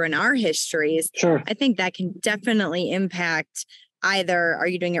been through in our histories. Sure. I think that can definitely impact either are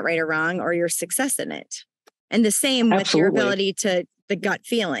you doing it right or wrong, or your success in it. And the same with your ability to the gut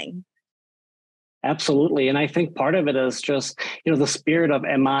feeling. Absolutely. And I think part of it is just, the spirit of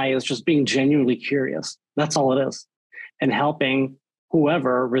MI is just being genuinely curious. That's all it is. And helping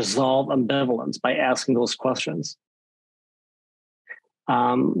whoever resolve ambivalence by asking those questions.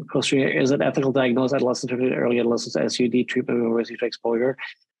 Question, is it ethical to diagnose adolescents or early adolescents SUD treatment with respect to exposure?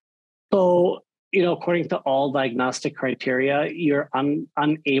 So, according to all diagnostic criteria, you're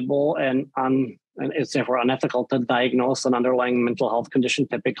unable and it's therefore unethical to diagnose an underlying mental health condition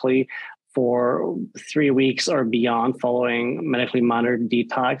typically for 3 weeks or beyond following medically monitored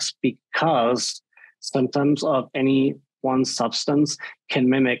detox, because symptoms of any one substance can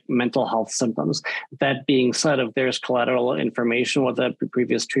mimic mental health symptoms. That being said, if there's collateral information with the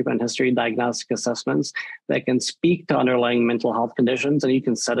previous treatment history, diagnostic assessments that can speak to underlying mental health conditions, and you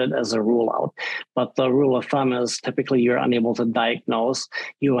can set it as a rule out. But the rule of thumb is typically you're unable to diagnose.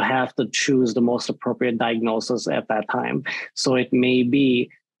 You have to choose the most appropriate diagnosis at that time. So it may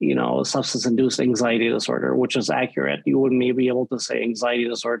be substance-induced anxiety disorder, which is accurate. You wouldn't maybe be able to say anxiety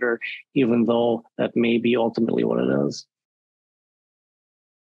disorder, even though that may be ultimately what it is.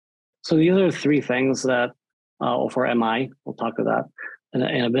 So these are 3 things that, for MI, we'll talk about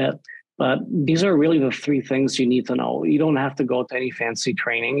that in a bit. But these are really the 3 things you need to know. You don't have to go to any fancy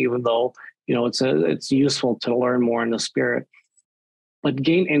training, even though it's useful to learn more in the spirit. But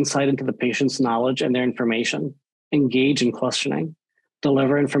gain insight into the patient's knowledge and their information. Engage in questioning.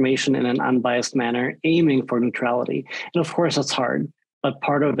 Deliver information in an unbiased manner, aiming for neutrality. And of course, that's hard, but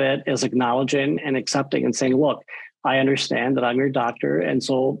part of it is acknowledging and accepting and saying, look, I understand that I'm your doctor, and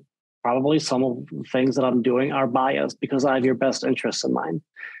so probably some of the things that I'm doing are biased because I have your best interests in mind.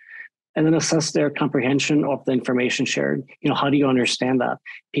 And then assess their comprehension of the information shared. How do you understand that?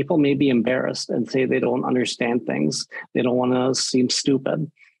 People may be embarrassed and say they don't understand things. They don't want to seem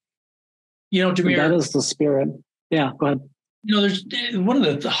stupid. Demir, that is the spirit. Yeah, go ahead. There's one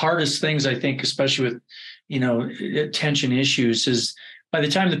of the hardest things, I think, especially with, attention issues, is by the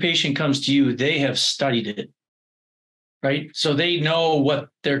time the patient comes to you, they have studied it, right? So they know what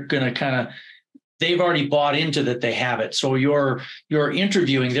they're going to they've already bought into that they have it. So you're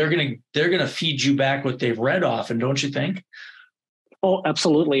interviewing, they're going to feed you back what they've read often, don't you think? Oh,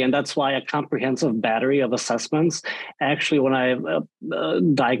 absolutely. And that's why a comprehensive battery of assessments, actually, when I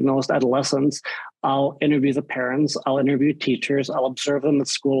diagnosed adolescents, I'll interview the parents, I'll interview teachers, I'll observe them at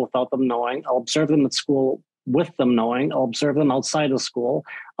school without them knowing, I'll observe them at school with them knowing, I'll observe them outside of school,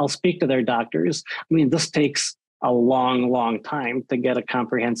 I'll speak to their doctors. I mean, this takes a long, long time to get a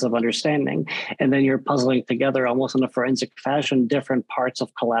comprehensive understanding. And then you're puzzling together almost in a forensic fashion, different parts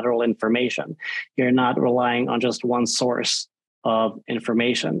of collateral information. You're not relying on just one source of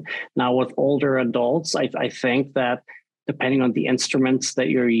information. Now, with older adults, I think that depending on the instruments that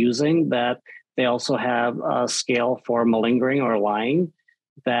you're using, that they also have a scale for malingering or lying,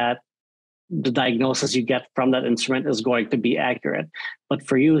 that the diagnosis you get from that instrument is going to be accurate. But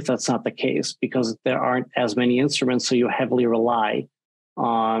for youth, that's not the case because there aren't as many instruments, so you heavily rely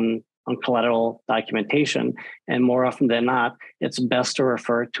on collateral documentation. And more often than not, it's best to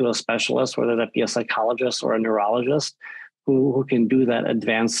refer to a specialist, whether that be a psychologist or a neurologist, who can do that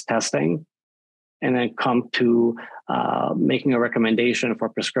advanced testing and then come to making a recommendation for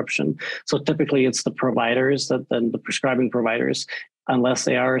prescription. So typically it's the providers, the prescribing providers, unless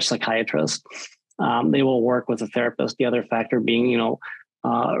they are a psychiatrist, they will work with a therapist. The other factor being,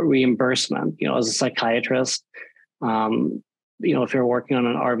 reimbursement. As a psychiatrist, if you're working on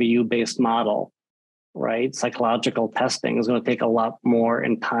an RVU-based model, right, psychological testing is going to take a lot more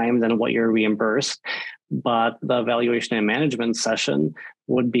in time than what you're reimbursed. But the evaluation and management session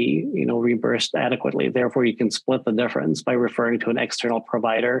would be, reimbursed adequately. Therefore, you can split the difference by referring to an external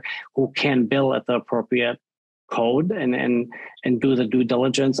provider who can bill at the appropriate code and do the due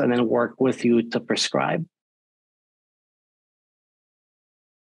diligence and then work with you to prescribe.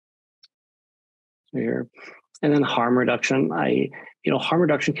 Here. And then harm reduction. Harm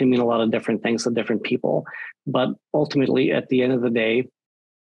reduction can mean a lot of different things to different people, but ultimately at the end of the day,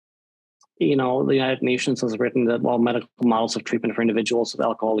 the United Nations has written that while medical models of treatment for individuals with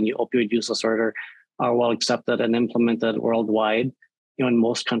alcohol and opioid use disorder are well accepted and implemented worldwide, in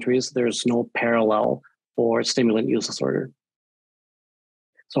most countries, there's no parallel for stimulant use disorder.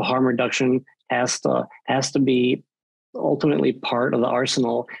 So harm reduction has to be ultimately part of the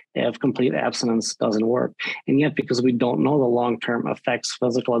arsenal if complete abstinence doesn't work. And yet, because we don't know the long-term effects,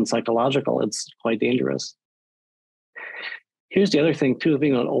 physical and psychological, it's quite dangerous. Here's the other thing too,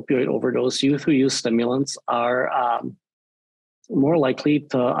 being an opioid overdose, youth who use stimulants are more likely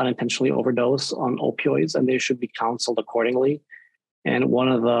to unintentionally overdose on opioids, and they should be counseled accordingly. And one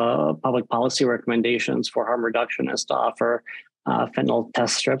of the public policy recommendations for harm reduction is to offer fentanyl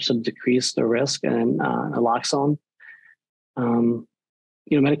test strips to decrease the risk, and naloxone.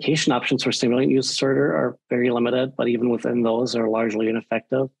 Medication options for stimulant use disorder are very limited, but even within those are largely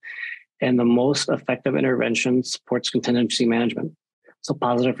ineffective. And the most effective intervention supports contingency management. So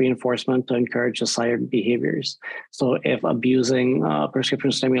positive reinforcement to encourage desired behaviors. So if abusing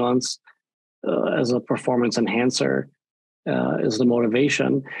prescription stimulants as a performance enhancer is the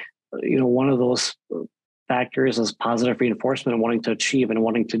motivation, one of those factors is positive reinforcement and wanting to achieve and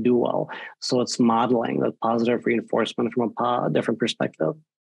wanting to do well. So it's modeling the positive reinforcement from a different perspective.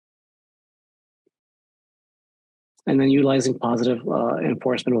 And then utilizing positive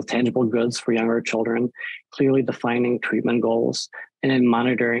enforcement with tangible goods for younger children, clearly defining treatment goals, and then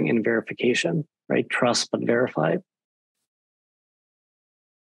monitoring and verification, right? Trust but verify.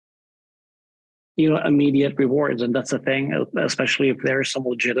 Immediate rewards, and that's the thing, especially if there's some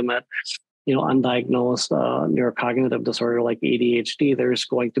legitimate, undiagnosed neurocognitive disorder like ADHD, there's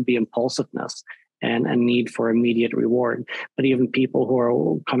going to be impulsiveness and a need for immediate reward. But even people who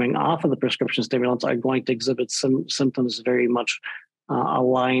are coming off of the prescription stimulants are going to exhibit some symptoms very much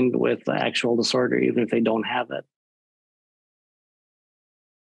aligned with the actual disorder, even if they don't have it.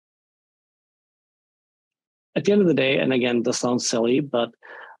 At the end of the day, and again, this sounds silly, but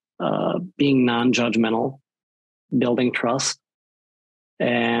being non-judgmental, building trust,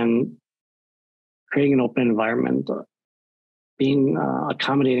 and creating an open environment, being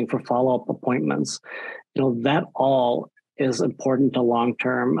accommodating for follow-up appointments, that all is important to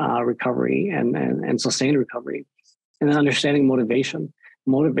long-term recovery and sustained recovery. And then understanding motivation.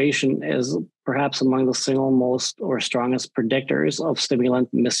 Motivation is perhaps among the single most or strongest predictors of stimulant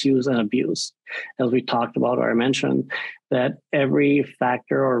misuse and abuse. As we talked about or I mentioned, that every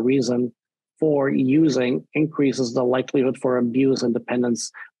factor or reason for using increases the likelihood for abuse and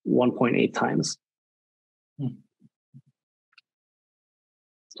dependence 1.8 times.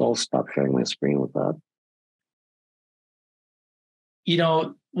 So I'll stop sharing my screen with that.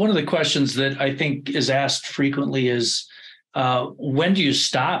 One of the questions that I think is asked frequently is, when do you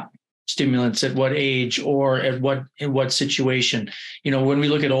stop stimulants, at what age or in what situation? When we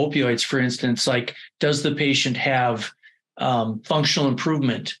look at opioids, for instance, like, does the patient have functional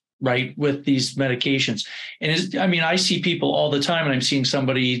improvement, right, with these medications? And I see people all the time, and I'm seeing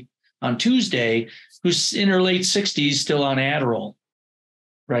somebody on Tuesday who's in her late 60s still on Adderall,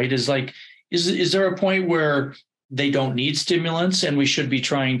 right? Is there a point where they don't need stimulants and we should be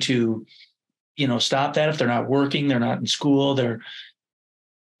trying to, stop that if they're not working, they're not in school, they're,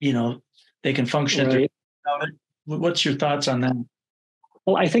 they can function. Right. What's your thoughts on that?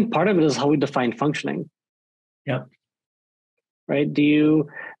 Well, I think part of it is how we define functioning. Yep. Right. Do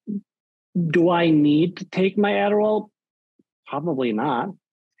I need to take my Adderall? Probably not.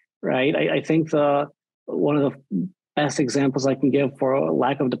 Right. I think one of the best examples I can give for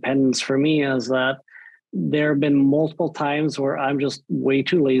lack of dependence for me is that there have been multiple times where I'm just way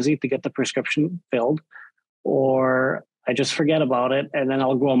too lazy to get the prescription filled, or I just forget about it, and then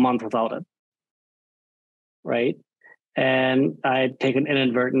I'll go a month without it. Right. And I take an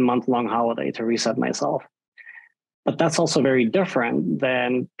inadvertent month-long holiday to reset myself. But that's also very different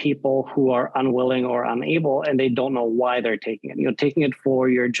than people who are unwilling or unable, and they don't know why they're taking it. Taking it for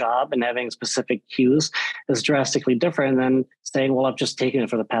your job and having specific cues is drastically different than saying, well, I've just taken it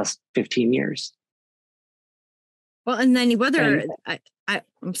for the past 15 years. Well, and then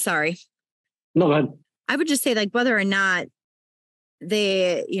I'm sorry. No, go ahead. I would just say, like, whether or not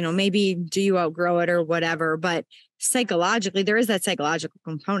they, maybe do you outgrow it or whatever, but psychologically, there is that psychological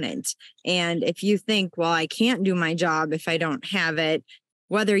component. And if you think, well, I can't do my job if I don't have it,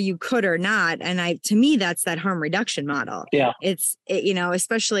 whether you could or not. And to me, that's that harm reduction model. Yeah.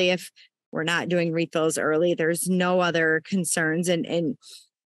 Especially if we're not doing refills early, there's no other concerns. And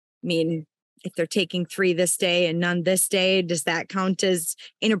if they're taking 3 this day and none this day, does that count as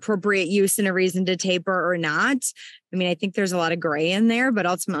inappropriate use and a reason to taper or not? I think there's a lot of gray in there, but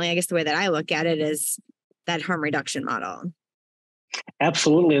ultimately, I guess the way that I look at it is that harm reduction model.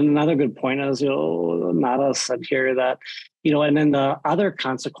 Absolutely. And another good point is, Nada said here that, and then the other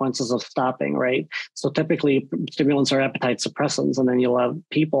consequences of stopping, right? So typically stimulants are appetite suppressants, and then you'll have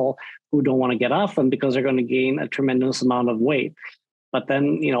people who don't want to get off them because they're going to gain a tremendous amount of weight. But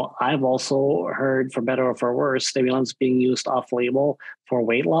then, I've also heard, for better or for worse, stimulants being used off-label for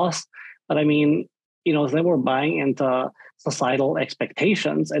weight loss. But then we're buying into societal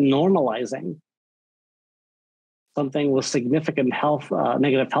expectations and normalizing something with significant health,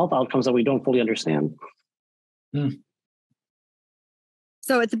 negative health outcomes that we don't fully understand.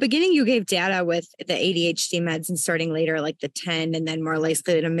 So at the beginning, you gave data with the ADHD meds and starting later, like the 10, and then more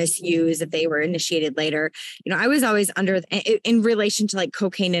likely to misuse if they were initiated later. I was always under in relation to like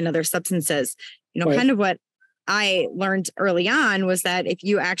cocaine and other substances, Right. kind of what I learned early on was that if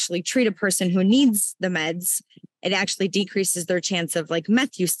you actually treat a person who needs the meds, it actually decreases their chance of like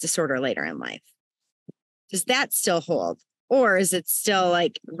meth use disorder later in life. Does that still hold? Or is it still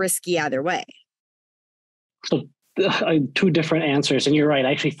like risky either way? So two different answers. And you're right.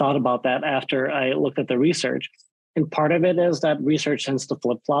 I actually thought about that after I looked at the research. And part of it is that research tends to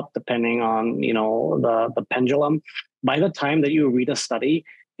flip-flop depending on, the pendulum. By the time that you read a study,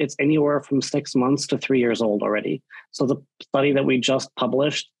 it's anywhere from 6 months to 3 years old already. So the study that we just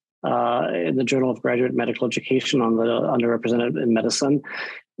published in the Journal of Graduate Medical Education on the underrepresented in medicine,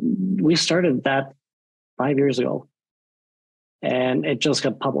 we started that 5 years ago. And it just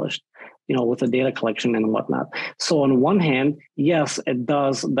got published, with the data collection and whatnot. So on one hand, yes, it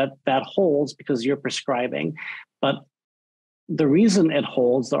does, that holds because you're prescribing. But the reason it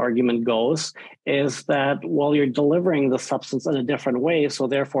holds, the argument goes, is that, well, you're delivering the substance in a different way. So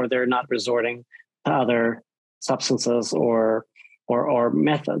therefore, they're not resorting to other substances or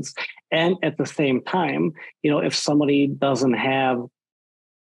methods. And at the same time, if somebody doesn't have,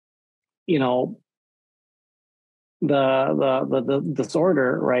 the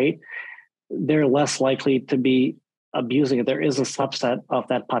disorder, right, they're less likely to be abusing it. There is a subset of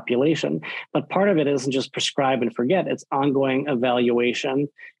that population, but part of it isn't just prescribe and forget. It's ongoing evaluation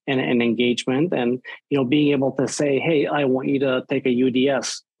and engagement, and being able to say, hey, I want you to take a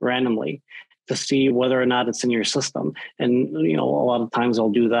UDS randomly to see whether or not it's in your system. And a lot of times they'll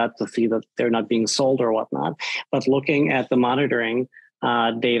do that to see that they're not being sold or whatnot. But looking at the monitoring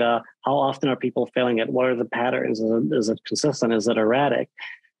data, how often are people failing it? What are the patterns? Is it consistent? Is it erratic?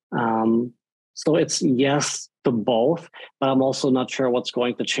 So it's yes to both, but I'm also not sure what's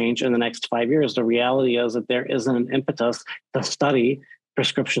going to change in the next 5 years. The reality is that there isn't an impetus to study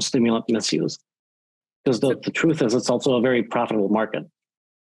prescription stimulant misuse, because the truth is it's also a very profitable market.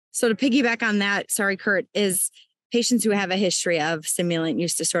 So to piggyback on that, sorry, Kurt, is patients who have a history of stimulant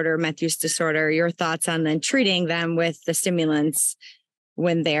use disorder, meth use disorder, your thoughts on then treating them with the stimulants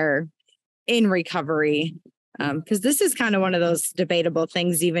when they're in recovery? Because this is kind of one of those debatable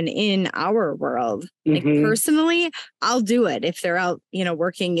things, even in our world. Like personally, I'll do it if they're out,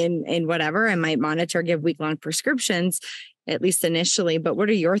 working in whatever. I might monitor, give week-long prescriptions, at least initially. But what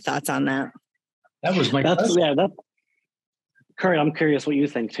are your thoughts on that? That was my question. Kurt, I'm curious what you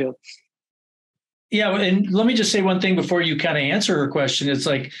think too. Yeah, and let me just say one thing before you kind of answer her question. It's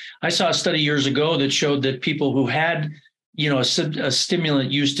like I saw a study years ago that showed that people who had a stimulant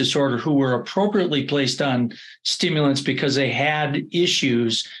use disorder who were appropriately placed on stimulants because they had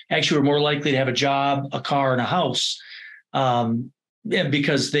issues actually were more likely to have a job, a car, and a house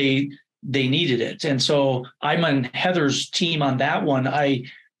because they needed it. And so I'm on Heather's team on that one. I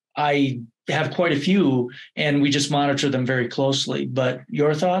have quite a few, and we just monitor them very closely. But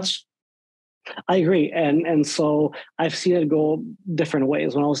your thoughts? I agree. And so I've seen it go different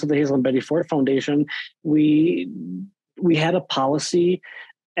ways. When I was at the Hazel and Betty Ford Foundation, we had a policy,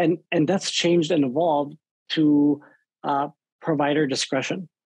 and that's changed and evolved to provider discretion,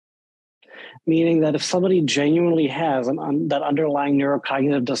 meaning that if somebody genuinely has that underlying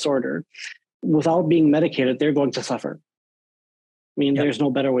neurocognitive disorder, without being medicated, they're going to suffer. I mean, There's no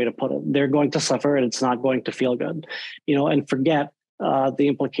better way to put it. They're going to suffer, and it's not going to feel good, and forget the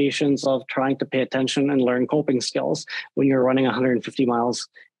implications of trying to pay attention and learn coping skills when you're running 150 miles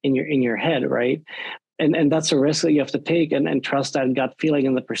in your head, right? And that's a risk that you have to take and trust that gut feeling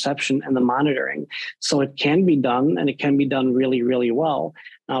and the perception and the monitoring. So it can be done, and it can be done really, really well.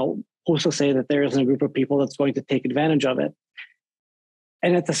 Now, who's to say that there isn't a group of people that's going to take advantage of it?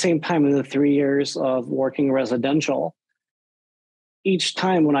 And at the same time, in the 3 years of working residential, each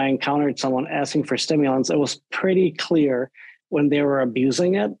time when I encountered someone asking for stimulants, it was pretty clear when they were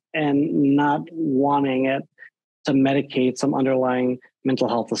abusing it and not wanting it to medicate some underlying mental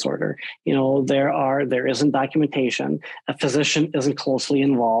health disorder. There isn't documentation. A physician isn't closely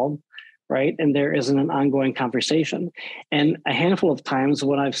involved, right? And there isn't an ongoing conversation. And a handful of times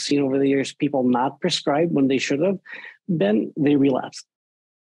when I've seen over the years people not prescribed when they should have been, they relapsed.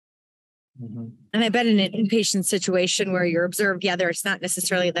 And I bet in an inpatient situation where you're observed, there's not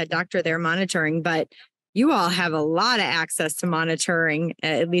necessarily that doctor there monitoring, but you all have a lot of access to monitoring,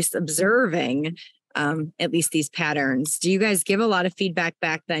 at least observing at least these patterns. Do you guys give a lot of feedback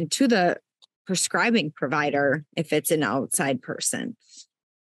back then to the prescribing provider if it's an outside person?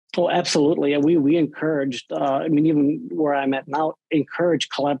 Oh, absolutely. And we encouraged, even where I'm at now, encourage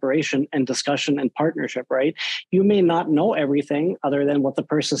collaboration and discussion and partnership, right? You may not know everything other than what the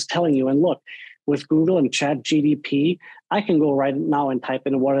person's telling you. And look, with Google and Chat GDP, I can go right now and type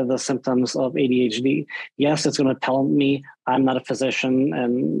in what are the symptoms of ADHD. Yes, it's going to tell me I'm not a physician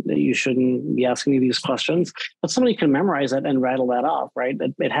and you shouldn't be asking me these questions, but somebody can memorize it and rattle that off, right?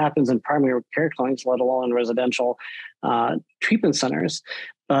 It happens in primary care clinics, let alone in residential treatment centers.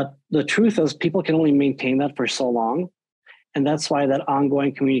 But the truth is people can only maintain that for so long. And that's why that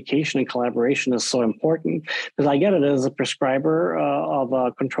ongoing communication and collaboration is so important. Because I get it as a prescriber of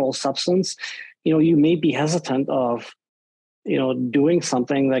a controlled substance, you may be hesitant of, doing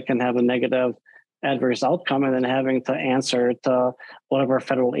something that can have a negative adverse outcome and then having to answer to whatever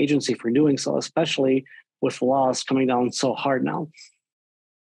federal agency for doing so, especially with laws coming down so hard now.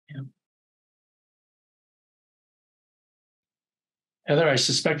 Yeah. Heather, I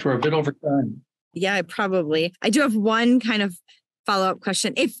suspect we're a bit over time. Yeah, probably. I do have one kind of follow-up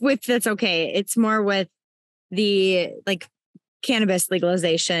question, if that's okay. It's more with the cannabis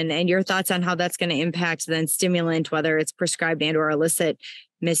legalization and your thoughts on how that's going to impact then stimulant, whether it's prescribed and or illicit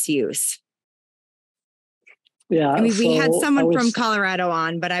misuse. Yeah. I mean, we had someone from Colorado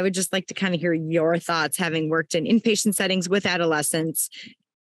on, but I would just like to kind of hear your thoughts, having worked in inpatient settings with adolescents.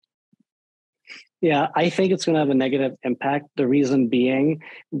 Yeah, I think it's going to have a negative impact. The reason being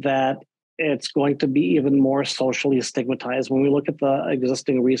that it's going to be even more socially stigmatized. When we look at the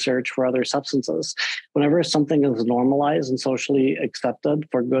existing research for other substances, whenever something is normalized and socially accepted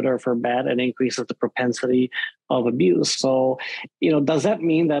for good or for bad, it increases the propensity of abuse. So, does that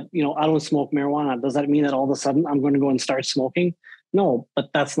mean that, I don't smoke marijuana? Does that mean that all of a sudden I'm going to go and start smoking? No, but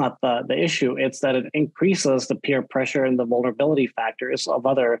that's not the issue. It's that it increases the peer pressure and the vulnerability factors of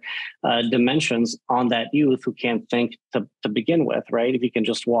other dimensions on that youth who can't think to begin with, right? If you can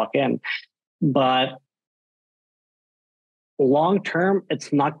just walk in. But long term,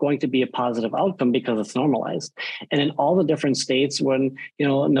 it's not going to be a positive outcome because it's normalized. And in all the different states, when,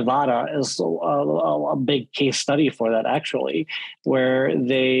 Nevada is a big case study for that, actually, where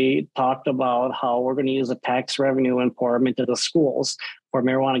they talked about how we're going to use the tax revenue and pour them into the schools for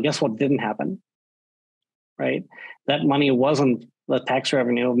marijuana. Guess what didn't happen? Right? That money wasn't, the tax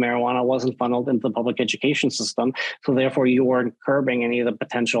revenue of marijuana wasn't funneled into the public education system. So therefore, you weren't curbing any of the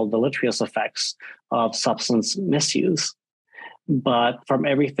potential deleterious effects of substance misuse. But from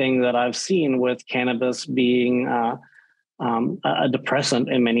everything that I've seen with cannabis being a depressant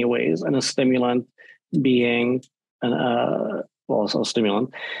in many ways and a stimulant being also a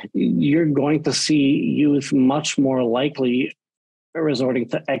stimulant, you're going to see youth much more likely resorting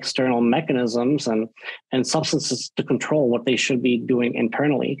to external mechanisms and substances to control what they should be doing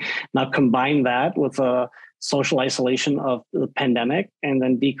internally. Now combine that with a social isolation of the pandemic and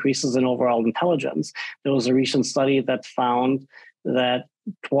then decreases in overall intelligence. There was a recent study that found that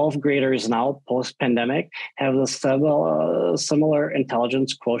 12th graders now post-pandemic have a similar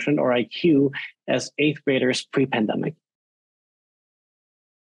intelligence quotient or IQ as 8th graders pre-pandemic.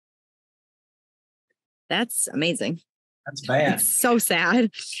 That's amazing. That's bad. It's so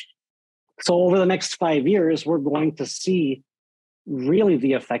sad. So over the next 5 years, we're going to see really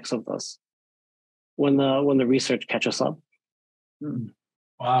the effects of this when the research catches up.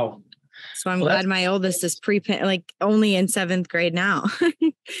 Wow. So I'm glad my oldest is only in 7th grade now.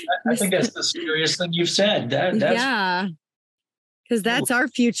 I think that's the scariest thing you've said. That's, yeah, because that's our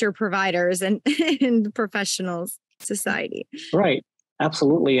future providers and professionals, society. Right.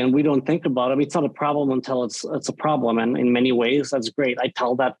 Absolutely. And we don't think about it. I mean, it's not a problem until it's a problem. And in many ways, that's great. I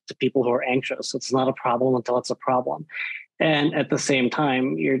tell that to people who are anxious. It's not a problem until it's a problem. And at the same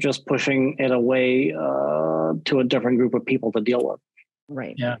time, you're just pushing it away to a different group of people to deal with.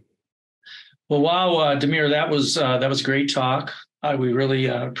 Right. Yeah. Well, wow, Demir, that was great talk. We really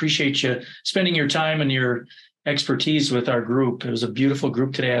appreciate you spending your time and your expertise with our group. It was a beautiful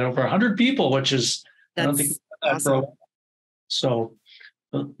group today. I had over 100 people, which is, I don't think awesome. So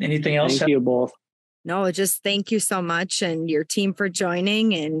anything else? Thank you both. No, just thank you so much and your team for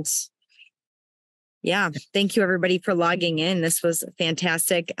joining. And yeah, thank you everybody for logging in. This was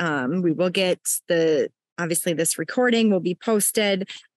fantastic. We will get obviously this recording will be posted